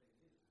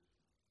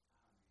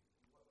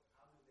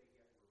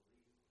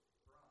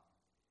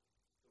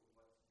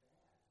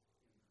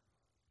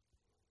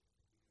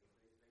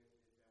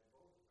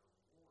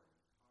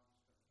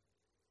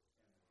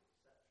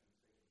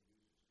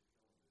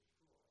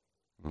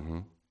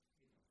 Mhm.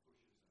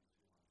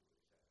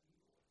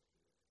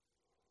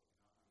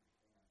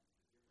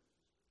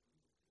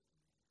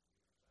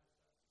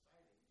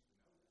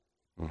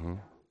 Mhm.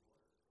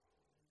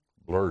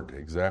 Blurred,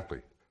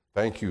 exactly.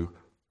 Thank you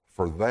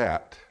for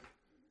that.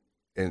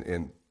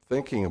 And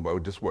thinking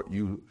about just what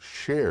you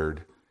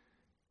shared,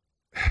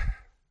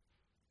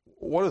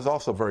 what is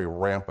also very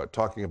rampant,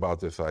 talking about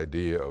this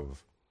idea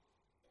of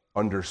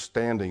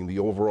understanding the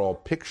overall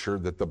picture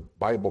that the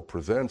Bible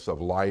presents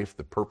of life,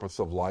 the purpose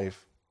of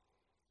life,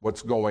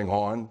 what's going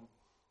on.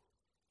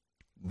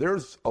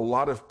 There's a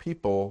lot of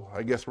people,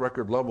 I guess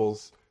record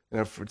levels, and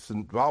if it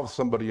involves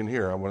somebody in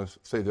here, I want to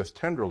say this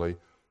tenderly,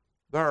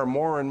 there are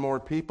more and more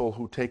people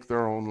who take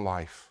their own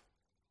life.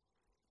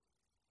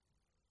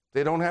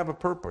 They don't have a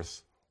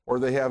purpose, or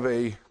they have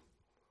a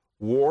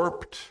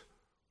warped,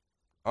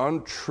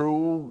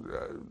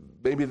 untrue,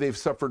 maybe they've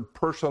suffered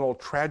personal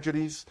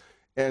tragedies,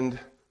 and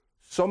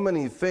so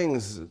many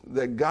things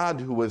that God,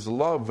 who is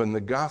love, and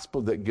the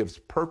gospel that gives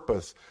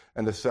purpose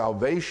and the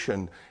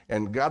salvation,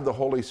 and God the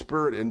Holy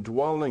Spirit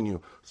indwelling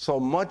you, so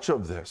much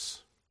of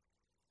this.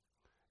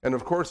 And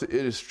of course, it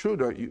is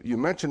true, you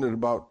mentioned it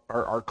about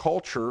our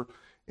culture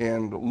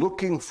and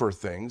looking for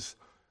things.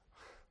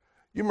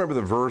 You remember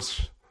the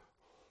verse,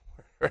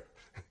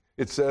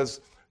 it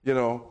says,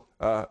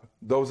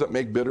 those that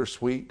make bitter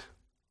sweet,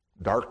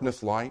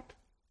 darkness light,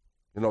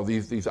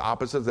 these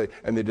opposites,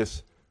 they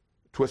just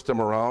twist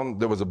them around.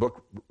 There was a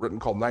book written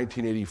called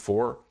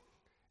 1984,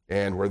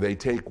 and where they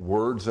take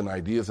words and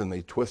ideas and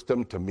they twist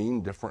them to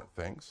mean different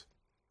things.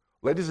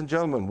 Ladies and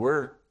gentlemen,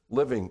 we're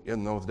living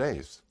in those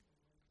days.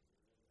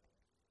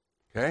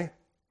 Okay?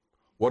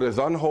 What is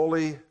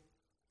unholy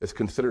is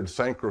considered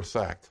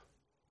sacrosanct.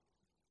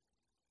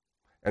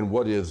 And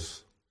what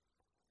is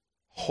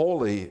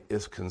holy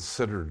is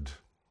considered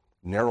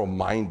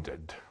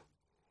narrow-minded.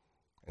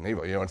 And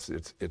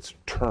it's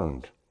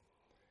turned.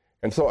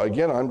 And so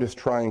again, I'm just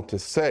trying to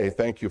say,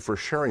 thank you for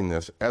sharing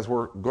this, as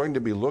we're going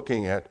to be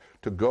looking at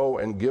to go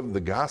and give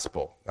the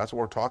gospel. That's what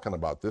we're talking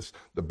about,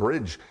 the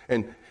bridge.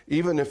 And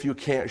even if you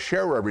can't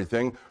share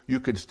everything, you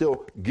could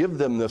still give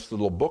them this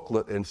little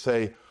booklet and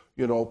say,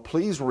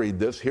 please read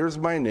this. Here's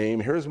my name.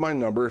 Here's my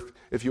number.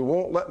 If you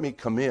won't let me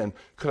come in,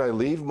 could I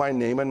leave my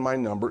name and my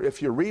number?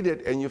 If you read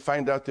it and you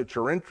find out that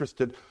you're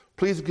interested,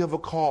 please give a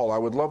call. I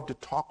would love to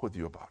talk with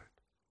you about it.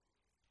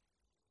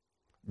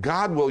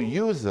 God will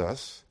use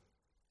us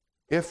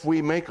if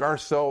we make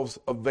ourselves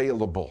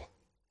available.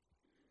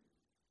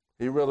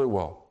 He really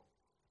will.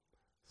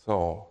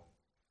 So,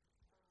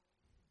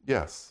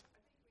 yes.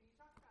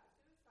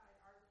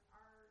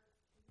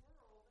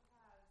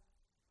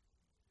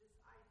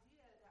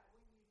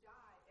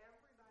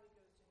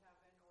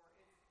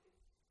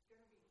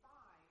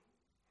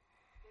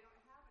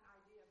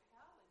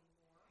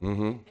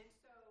 Mm-hmm. And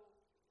so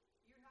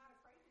you're not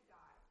afraid to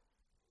die.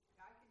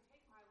 I can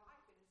take my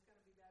life and it's going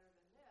to be better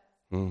than this.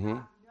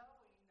 Mm-hmm. Not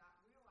knowing, not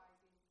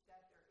realizing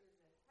that there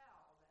is a hell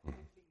that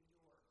could be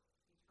your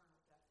eternal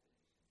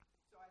destination.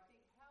 So I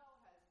think hell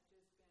has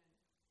just been,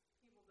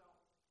 people don't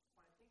want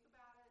to think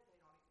about it,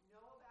 they don't even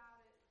know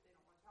about it, they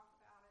don't want to talk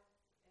about it,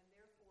 and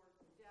therefore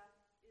death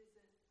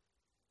isn't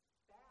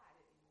bad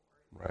anymore.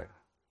 It's right.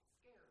 Not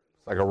scary.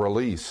 It's like a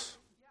release.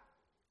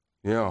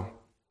 Yeah.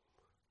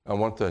 I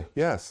want to,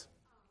 yes.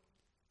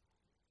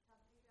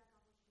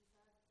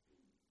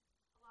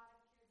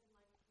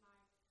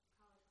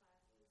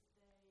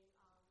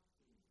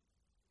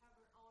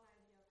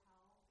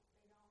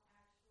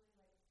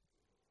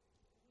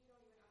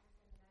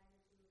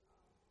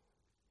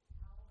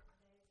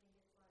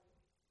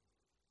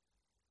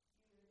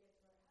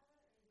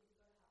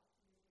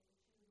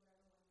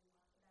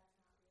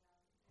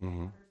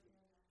 Mm-hmm.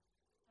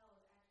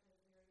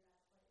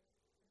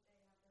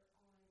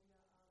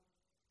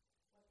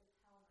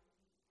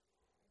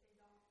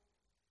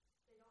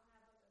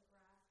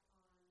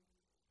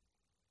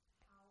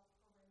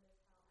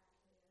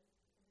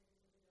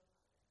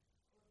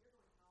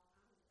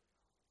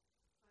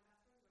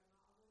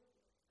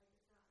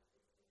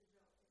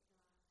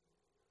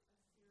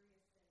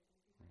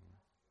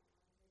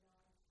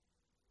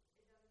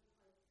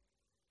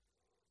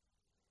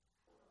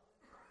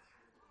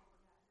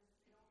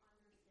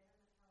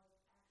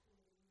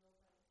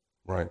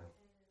 Right.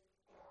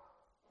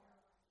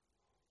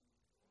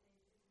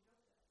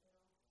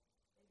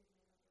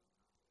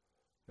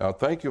 Now,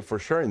 thank you for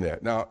sharing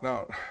that.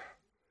 Now,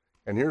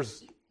 and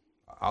here's,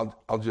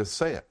 I'll just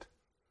say it.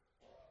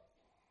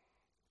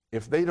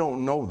 If they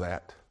don't know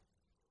that,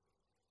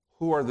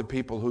 who are the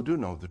people who do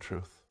know the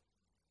truth?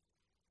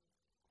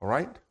 All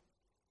right?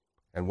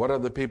 And what are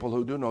the people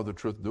who do know the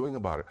truth doing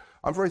about it?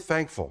 I'm very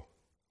thankful.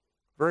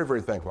 Very,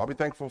 very thankful. I'll be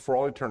thankful for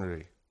all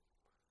eternity.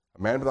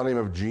 A man by the name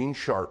of Gene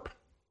Sharp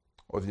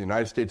with the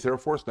United States Air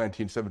Force,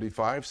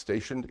 1975,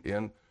 stationed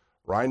in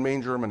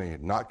Rhein-Main, Germany.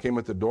 Knock came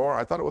at the door.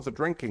 I thought it was a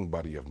drinking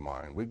buddy of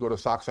mine. We'd go to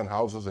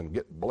Sachsenhausen and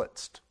get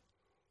blitzed.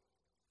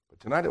 But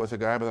tonight it was a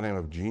guy by the name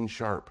of Gene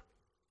Sharp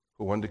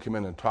who wanted to come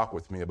in and talk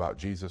with me about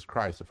Jesus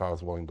Christ if I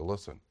was willing to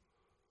listen.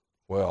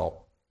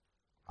 Well,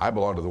 I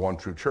belong to the One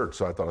True Church,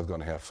 so I thought I was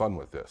going to have fun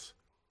with this.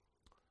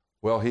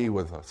 Well, he,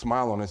 with a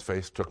smile on his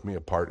face, took me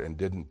apart and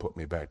didn't put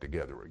me back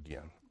together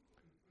again.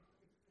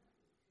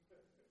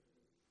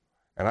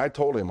 And I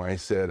told him, I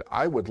said,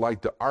 I would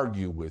like to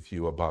argue with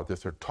you about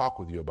this or talk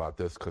with you about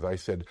this, because I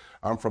said,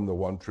 I'm from the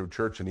One True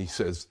Church. And he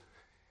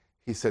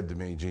said to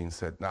me, Gene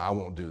said, no, I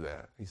won't do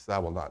that. He said, I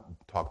will not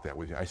talk that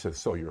with you. I said,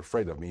 so you're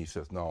afraid of me? He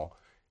says, no.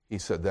 He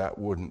said, that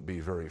wouldn't be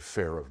very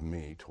fair of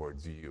me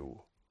towards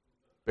you.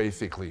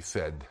 Basically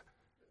said,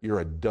 you're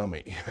a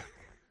dummy.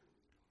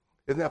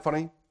 Isn't that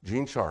funny?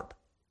 Gene Sharp.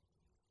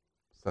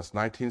 Since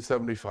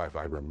 1975,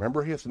 I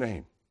remember his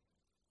name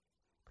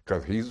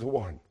because he's the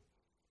one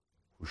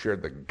who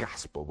shared the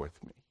gospel with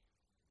me.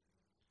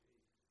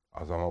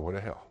 I was on my way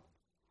to hell.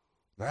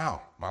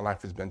 Now, my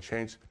life has been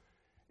changed.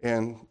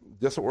 And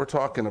that's what we're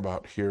talking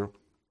about here.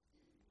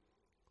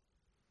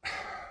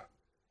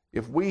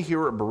 If we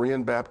here at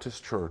Berean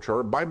Baptist Church,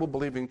 or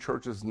Bible-believing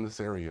churches in this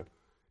area,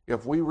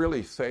 if we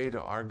really say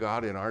to our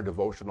God in our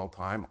devotional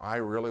time, I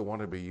really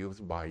want to be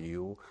used by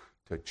you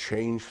to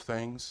change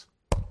things,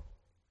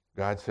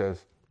 God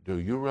says, do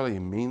you really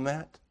mean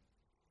that?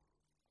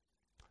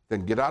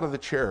 Then get out of the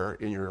chair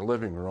in your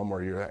living room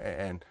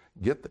and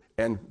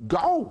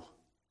go.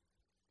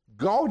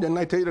 Go. Didn't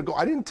I tell you to go?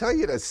 I didn't tell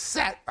you to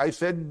sit. I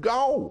said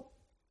go.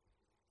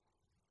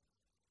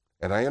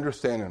 And I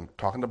understand, and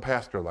talking to a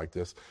pastor like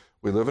this,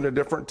 we live in a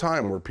different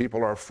time where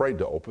people are afraid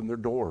to open their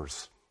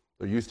doors.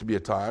 There used to be a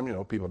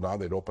time, people now,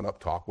 they'd open up,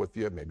 talk with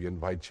you, maybe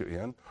invite you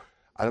in.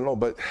 I don't know,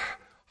 but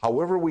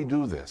however we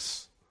do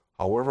this,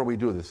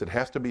 it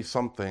has to be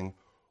something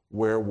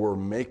where we're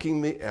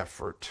making the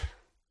effort,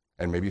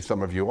 and maybe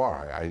some of you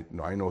are.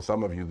 I know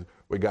some of you,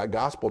 we got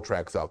gospel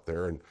tracts out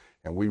there,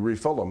 and we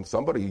refill them.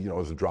 Somebody,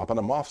 is dropping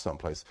them off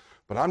someplace.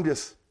 But and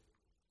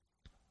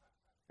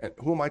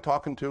who am I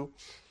talking to?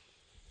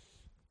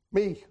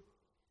 Me.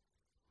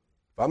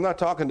 If I'm not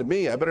talking to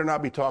me, I better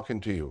not be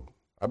talking to you.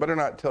 I better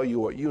not tell you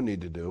what you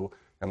need to do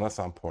unless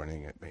I'm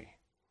pointing at me.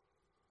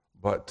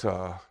 But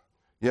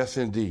yes,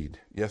 indeed.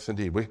 Yes,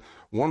 indeed.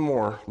 One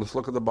more. Let's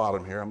look at the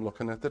bottom here. I'm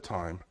looking at the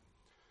time.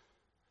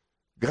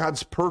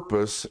 God's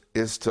purpose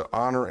is to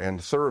honor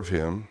and serve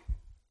him.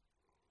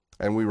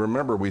 And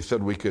we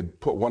said we could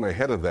put one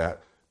ahead of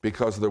that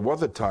because there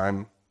was a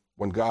time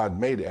when God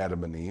made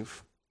Adam and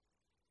Eve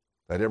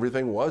that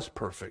everything was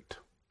perfect.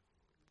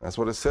 That's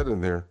what it said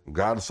in there.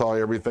 God saw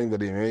everything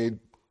that he made.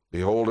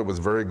 Behold, it was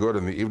very good,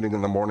 and the evening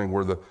and the morning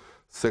were the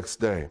sixth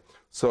day.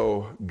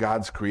 So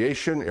God's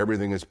creation,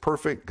 everything is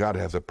perfect. God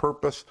has a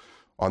purpose.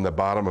 On the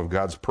bottom of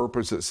God's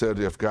purpose, it said,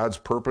 if God's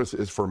purpose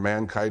is for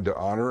mankind to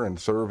honor and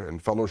serve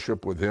and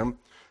fellowship with him,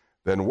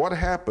 then what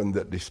happened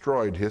that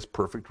destroyed his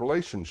perfect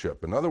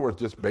relationship? In other words,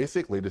 just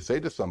basically to say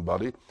to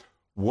somebody,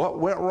 what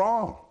went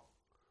wrong?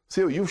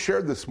 See, what you've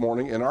shared this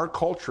morning, in our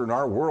culture, in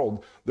our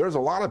world, there's a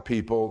lot of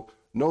people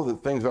know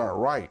that things aren't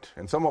right,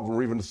 and some of them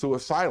are even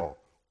suicidal.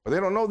 But they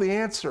don't know the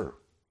answer.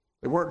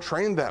 They weren't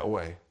trained that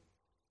way.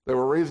 They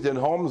were raised in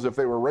homes, if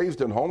they were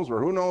raised in homes where,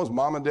 who knows,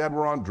 mom and dad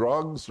were on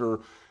drugs or,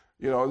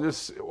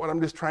 just what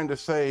I'm just trying to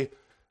say,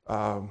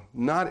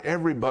 not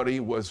everybody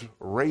was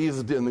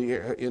raised in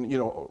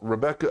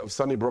Rebecca of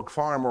Sunnybrook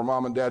Farm where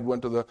mom and dad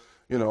went to the,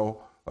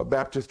 a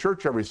Baptist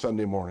church every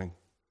Sunday morning.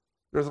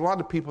 There's a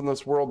lot of people in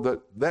this world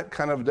that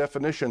kind of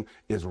definition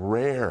is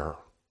rare.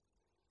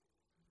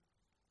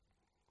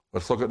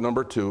 Let's look at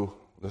number 2.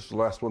 This is the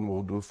last one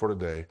we'll do for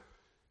today.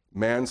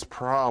 Man's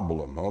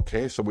problem.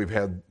 Okay, so we've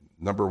had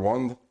number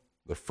 1,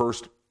 the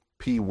first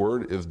P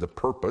word is the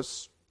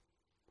purpose.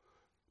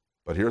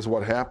 But here's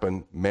what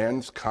happened.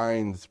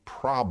 Mankind's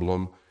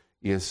problem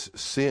is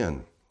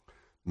sin.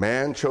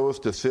 Man chose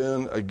to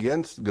sin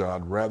against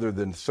God rather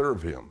than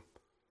serve him.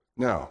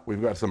 Now,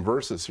 we've got some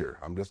verses here.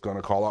 I'm just going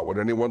to call out. Would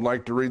anyone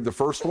like to read the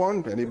first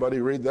one?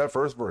 Anybody read that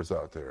first verse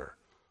out there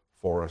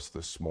for us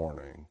this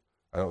morning?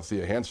 I don't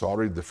see a hand, so I'll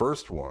read the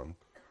first one.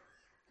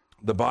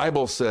 The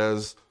Bible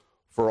says,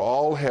 for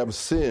all have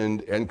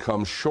sinned and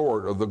come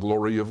short of the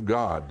glory of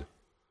God.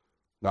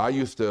 Now,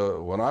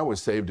 when I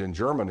was saved in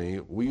Germany,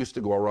 we used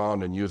to go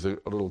around and use a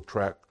little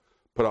tract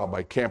put out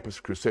by Campus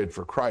Crusade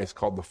for Christ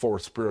called the 4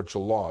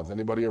 Spiritual Laws.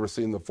 Anybody ever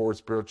seen the 4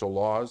 Spiritual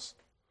Laws?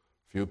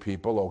 Few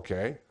people,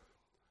 okay.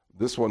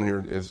 This one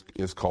here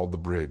is called the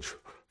Bridge.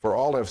 For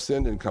all have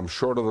sinned and come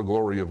short of the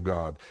glory of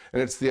God.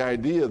 And it's the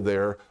idea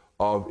there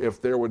of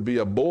if there would be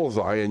a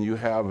bullseye and you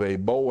have a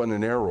bow and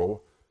an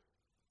arrow,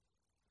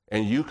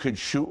 and you could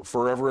shoot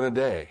forever and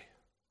a day,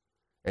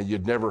 and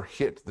you'd never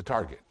hit the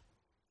target.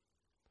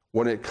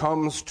 When it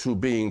comes to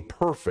being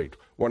perfect,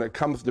 when it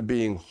comes to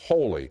being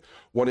holy,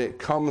 when it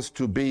comes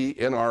to be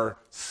in our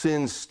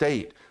sin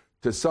state,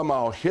 to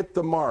somehow hit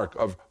the mark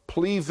of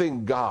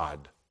pleasing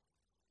God,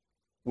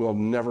 we'll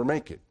never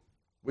make it.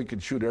 We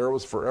could shoot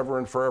arrows forever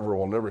and forever,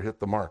 we'll never hit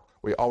the mark.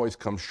 We always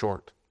come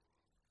short.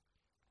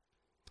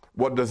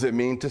 What does it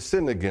mean to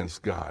sin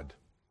against God?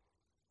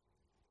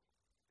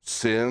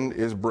 Sin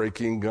is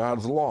breaking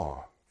God's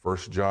law.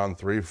 1 John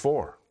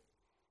 3:4.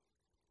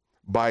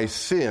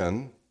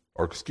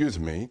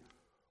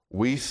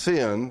 We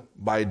sin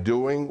by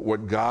doing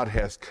what God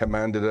has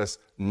commanded us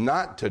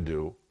not to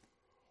do,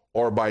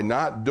 or by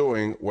not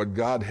doing what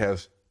God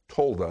has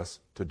told us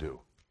to do.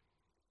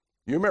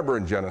 You remember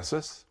in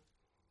Genesis,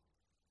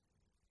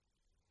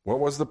 what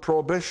was the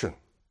prohibition?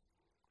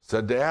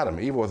 Said to Adam,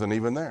 Eve wasn't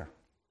even there.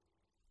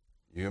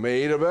 You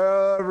may eat of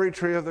every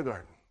tree of the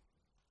garden,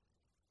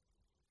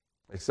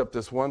 except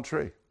this one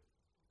tree,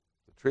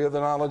 the tree of the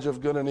knowledge of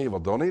good and evil.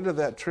 Don't eat of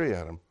that tree,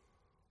 Adam,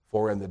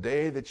 for in the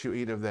day that you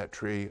eat of that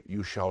tree,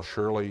 you shall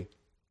surely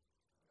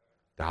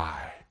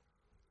die.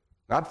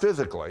 Not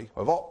physically,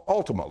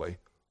 ultimately,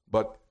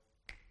 but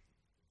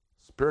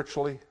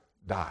spiritually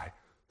die.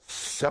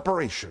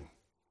 Separation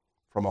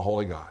from a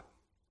holy God.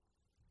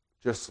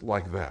 Just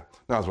like that.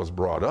 Now, as was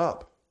brought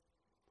up,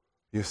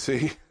 you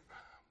see,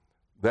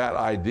 that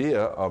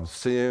idea of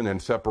sin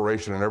and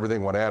separation and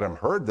everything, when Adam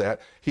heard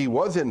that, he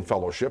was in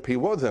fellowship, he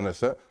was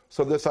innocent.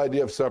 So this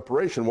idea of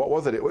separation, what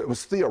was it? It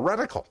was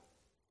theoretical.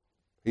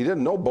 He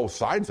didn't know both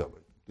sides of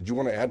it. Did you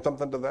want to add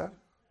something to that?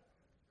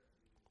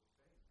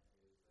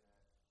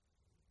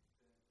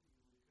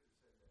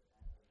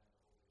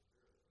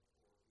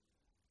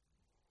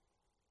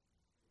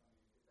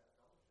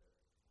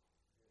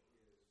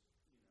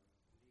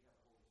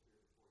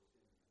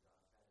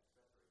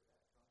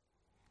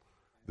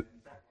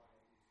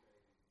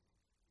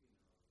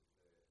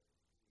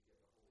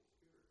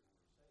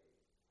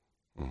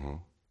 Mm-hmm.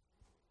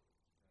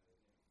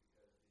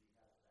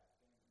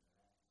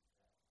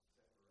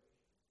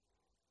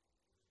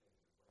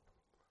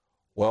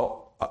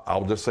 Well,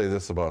 I'll just say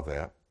this about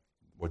that.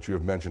 What you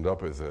have mentioned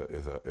up is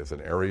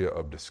an area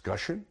of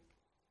discussion.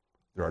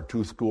 There are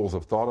two schools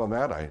of thought on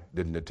that. I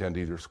didn't attend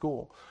either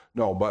school.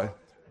 No, but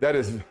that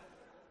is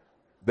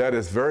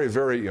very,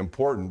 very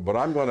important. But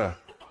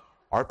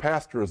our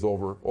pastor is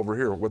over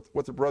here.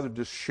 What the brother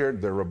just shared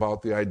there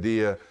about the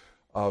idea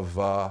of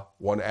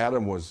when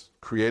Adam was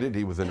created,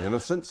 he was in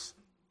innocence.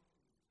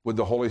 Would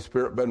the Holy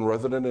Spirit been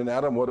resident in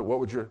Adam? What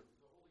would your...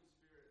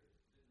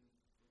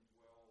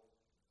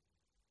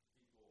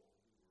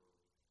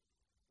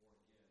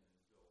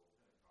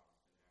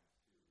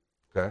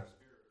 Okay.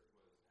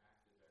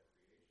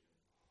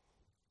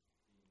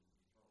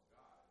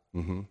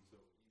 Mm-hmm.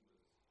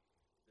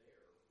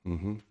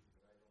 Mm-hmm.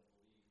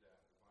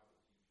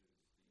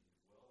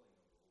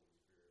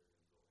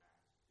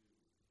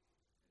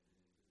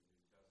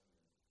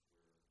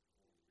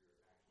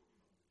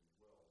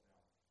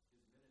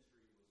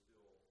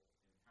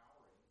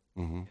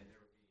 Mm-hmm. And there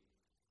would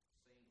be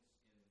saints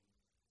in the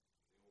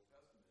Old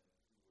Testament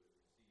who would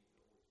receive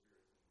the Holy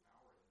Spirit's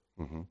empowering.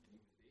 Mm-hmm. And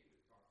even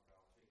David talked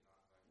about, take not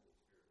thy Holy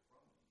Spirit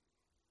from me.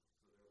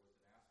 So there was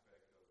an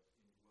aspect of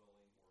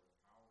indwelling or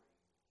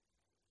empowering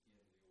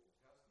in the Old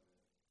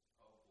Testament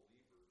of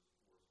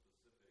believers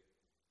for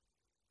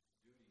specific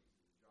duties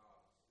and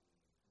jobs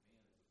and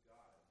commands of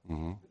God.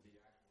 Mm-hmm. But the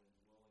actual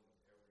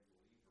indwelling of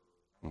every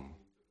believer, I don't believe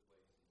took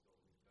place until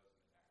the New Testament,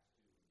 Acts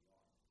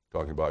 2 and 1.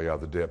 Talking about,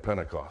 the day of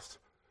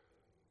Pentecost.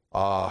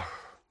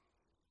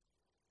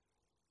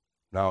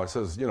 Now it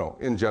says,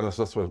 in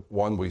Genesis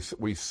 1,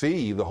 we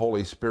see the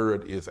Holy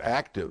Spirit is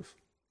active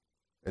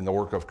in the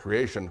work of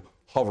creation,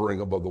 hovering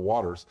above the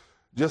waters.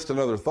 Just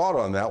another thought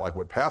on that, like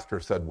what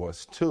Pastor said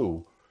was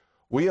too,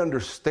 we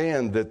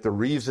understand that the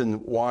reason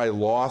why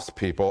lost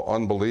people,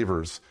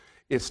 unbelievers,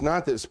 it's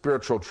not that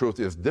spiritual truth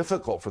is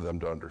difficult for them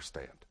to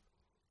understand.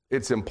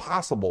 It's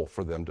impossible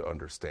for them to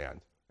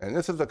understand. And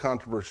this is a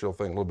controversial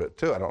thing a little bit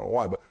too. I don't know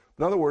why, but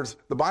in other words,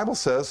 the Bible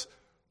says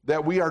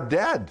that we are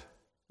dead.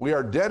 We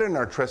are dead in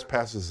our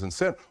trespasses and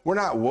sin. We're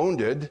not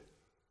wounded.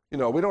 We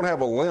don't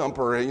have a limp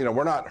or,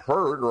 we're not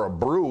hurt or a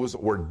bruise.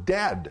 We're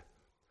dead.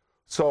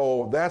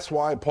 So that's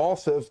why Paul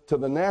says to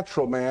the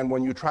natural man,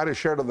 when you try to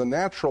share to the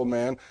natural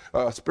man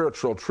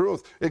spiritual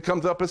truth, it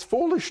comes up as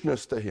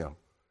foolishness to him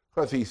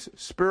because he's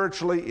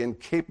spiritually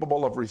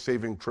incapable of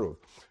receiving truth.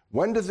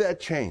 When does that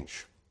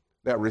change?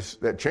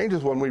 That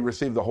changes when we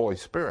receive the Holy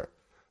Spirit.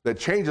 That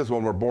changes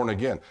when we're born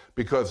again.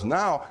 Because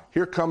now,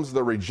 here comes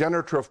the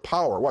regenerative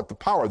power. What? The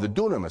power, the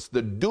dunamis.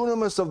 The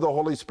dunamis of the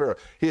Holy Spirit.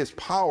 His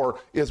power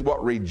is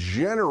what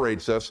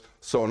regenerates us.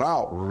 So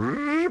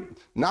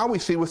now we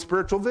see with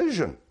spiritual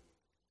vision.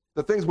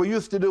 The things we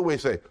used to do, we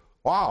say,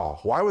 wow,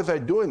 why was I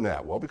doing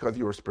that? Well, because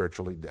you were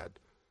spiritually dead.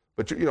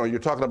 But you're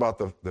talking about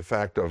the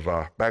fact of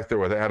back there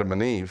with Adam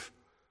and Eve.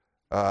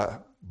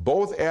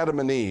 Both Adam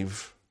and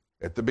Eve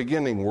at the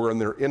beginning were in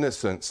their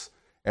innocence,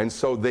 and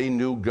so they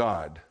knew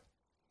God.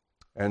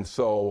 And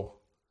so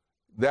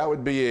that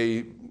would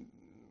be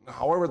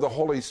however the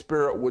Holy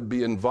Spirit would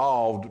be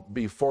involved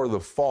before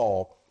the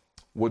fall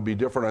would be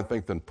different, I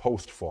think, than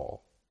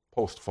post-fall.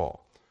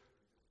 Post-fall.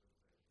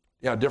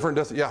 Yeah,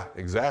 different. Yeah,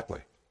 exactly.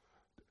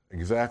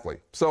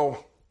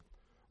 So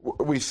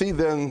we see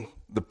then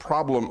the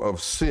problem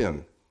of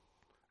sin.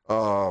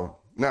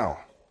 Now,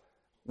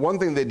 one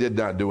thing they did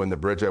not do in the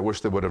bridge, I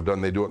wish they would have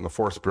done, they do it in the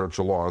 4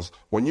 spiritual laws.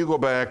 When you go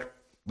back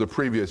the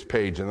previous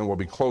page, and then we'll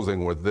be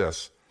closing with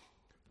this,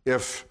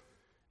 if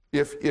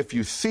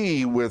you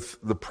see with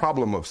the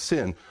problem of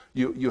sin,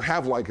 you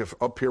have like if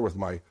up here with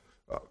my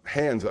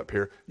hands up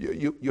here,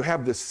 you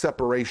have this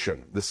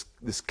separation, this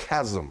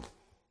chasm,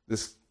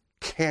 this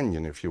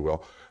canyon, if you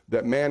will,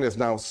 that man is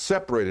now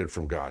separated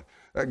from God.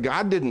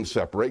 God didn't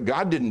separate.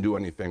 God didn't do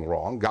anything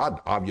wrong. God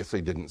obviously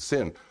didn't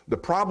sin. The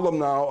problem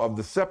now of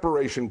the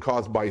separation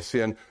caused by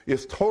sin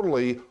is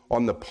totally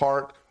on the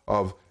part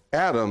of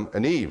Adam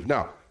and Eve.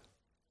 Now,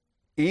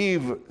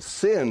 Eve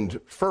sinned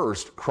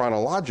first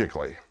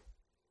chronologically,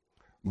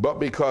 but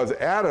because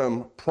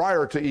Adam,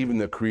 prior to even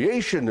the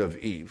creation of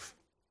Eve,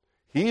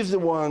 he's the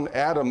one,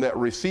 Adam, that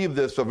received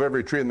this of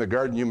every tree in the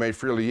garden you may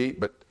freely eat,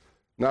 but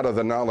not of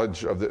the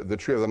knowledge of the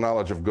tree of the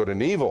knowledge of good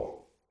and evil.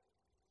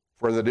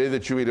 For in the day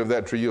that you eat of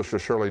that tree, you shall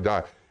surely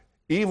die.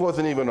 Eve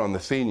wasn't even on the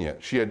scene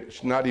yet. She had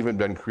not even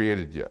been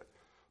created yet.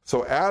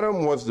 So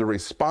Adam was the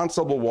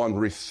responsible one,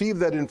 received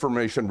that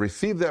information,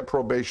 received that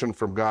probation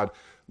from God.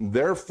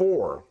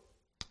 Therefore,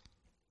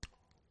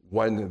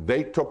 when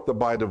they took the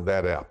bite of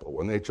that apple,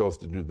 when they chose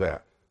to do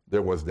that,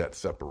 there was that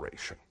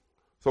separation.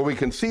 So we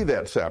can see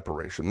that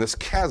separation, this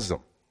chasm.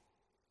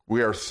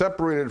 We are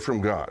separated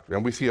from God.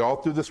 And we see all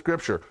through the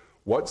scripture,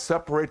 what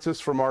separates us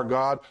from our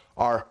God?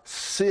 Our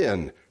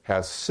sin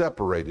has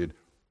separated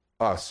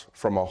us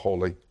from a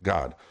holy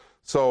God.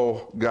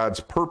 So God's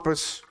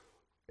purpose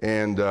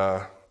and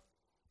our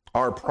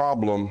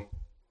problem,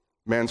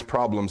 man's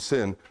problem,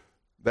 sin,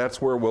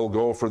 that's where we'll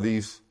go for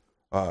these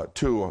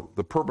two,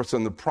 the purpose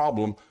and the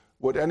problem.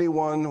 Would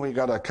anyone, we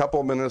got a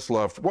couple minutes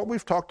left, what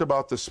we've talked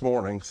about this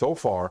morning so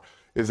far,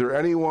 is there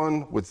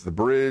anyone with the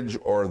bridge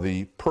or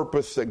the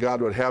purpose that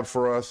God would have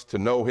for us to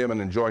know him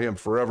and enjoy him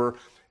forever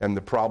and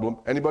the problem?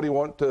 Anybody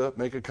want to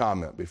make a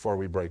comment before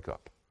we break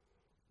up?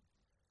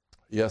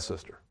 Yes,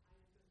 sister.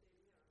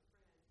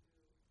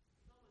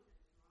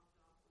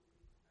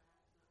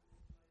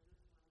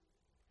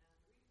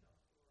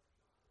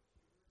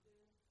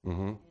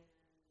 Mm-hmm.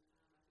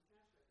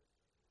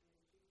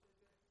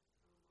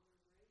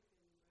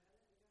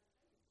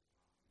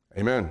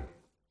 Amen.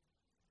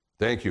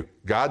 Thank you.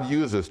 God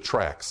uses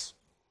tracks.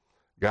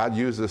 God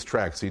uses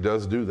tracks. He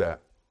does do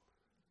that.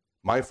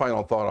 My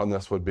final thought on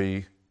this would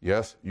be,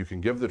 yes, you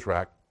can give the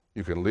track.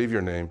 You can leave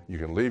your name. You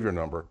can leave your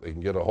number. They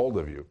can get a hold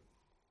of you.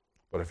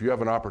 But if you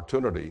have an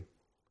opportunity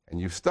and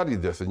you've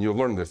studied this and you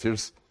learned this,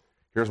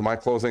 here's my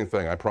closing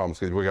thing. I promise,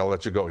 because we got to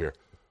let you go here.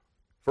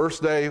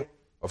 First day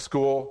of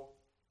school,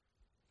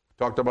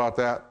 talked about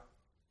that.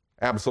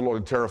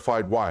 Absolutely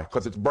terrified. Why?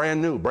 Because it's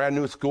brand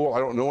new school. I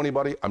don't know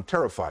anybody. I'm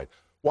terrified.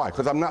 Why?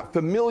 Because I'm not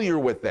familiar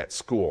with that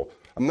school.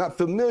 I'm not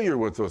familiar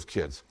with those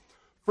kids.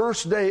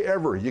 First day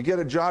ever, you get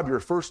a job, your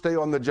first day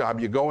on the job,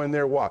 you go in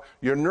there, why?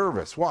 You're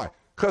nervous. Why?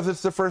 Because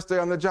it's the first day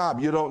on the job.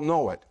 You don't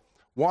know it.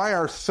 Why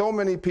are so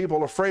many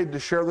people afraid to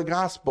share the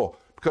gospel?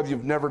 Because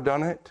you've never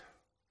done it?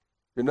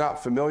 You're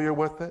not familiar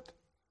with it?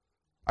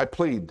 I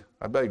plead,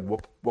 I beg,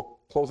 we'll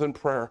close in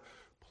prayer.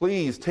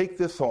 Please take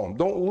this home.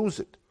 Don't lose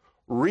it.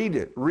 Read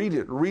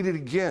it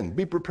again.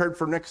 Be prepared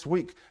for next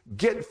week.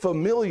 Get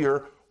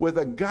familiar with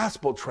a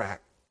gospel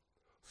tract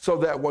so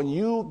that when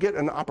you get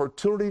an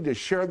opportunity to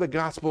share the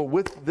gospel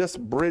with this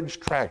bridge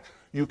tract,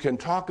 you can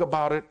talk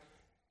about it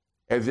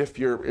as if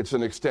it's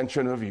an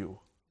extension of you,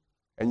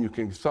 and you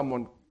can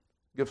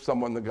give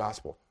someone the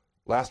gospel.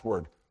 Last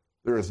word,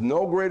 there is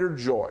no greater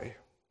joy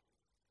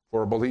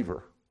for a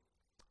believer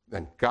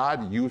than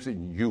God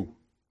using you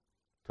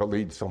to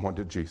lead someone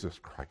to Jesus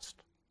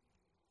Christ.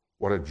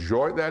 What a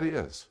joy that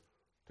is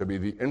to be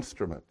the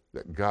instrument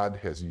that God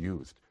has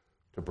used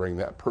to bring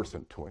that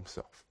person to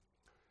himself.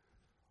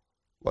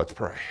 Let's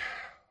pray.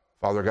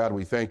 Father God,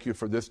 we thank you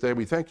for this day.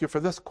 We thank you for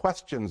this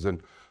questions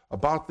and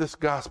about this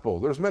gospel.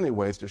 There's many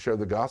ways to share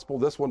the gospel.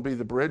 This one be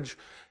the bridge.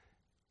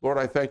 Lord,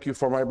 I thank you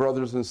for my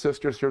brothers and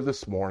sisters here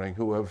this morning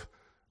who have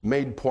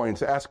made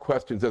points, asked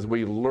questions as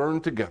we learn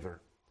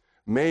together.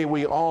 May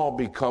we all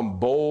become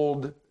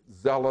bold,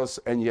 zealous,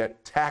 and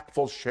yet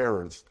tactful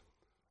sharers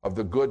of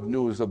the good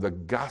news of the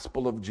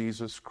gospel of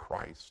Jesus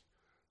Christ,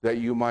 that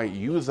you might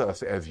use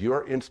us as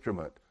your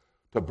instrument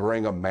to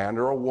bring a man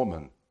or a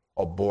woman,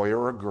 a boy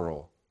or a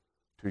girl,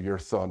 to your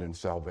Son in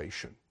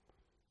salvation.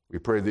 We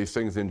pray these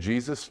things in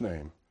Jesus'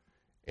 name.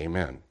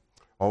 Amen.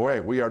 All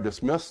right, we are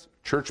dismissed.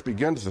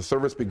 The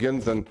service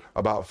begins in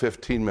about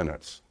 15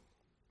 minutes.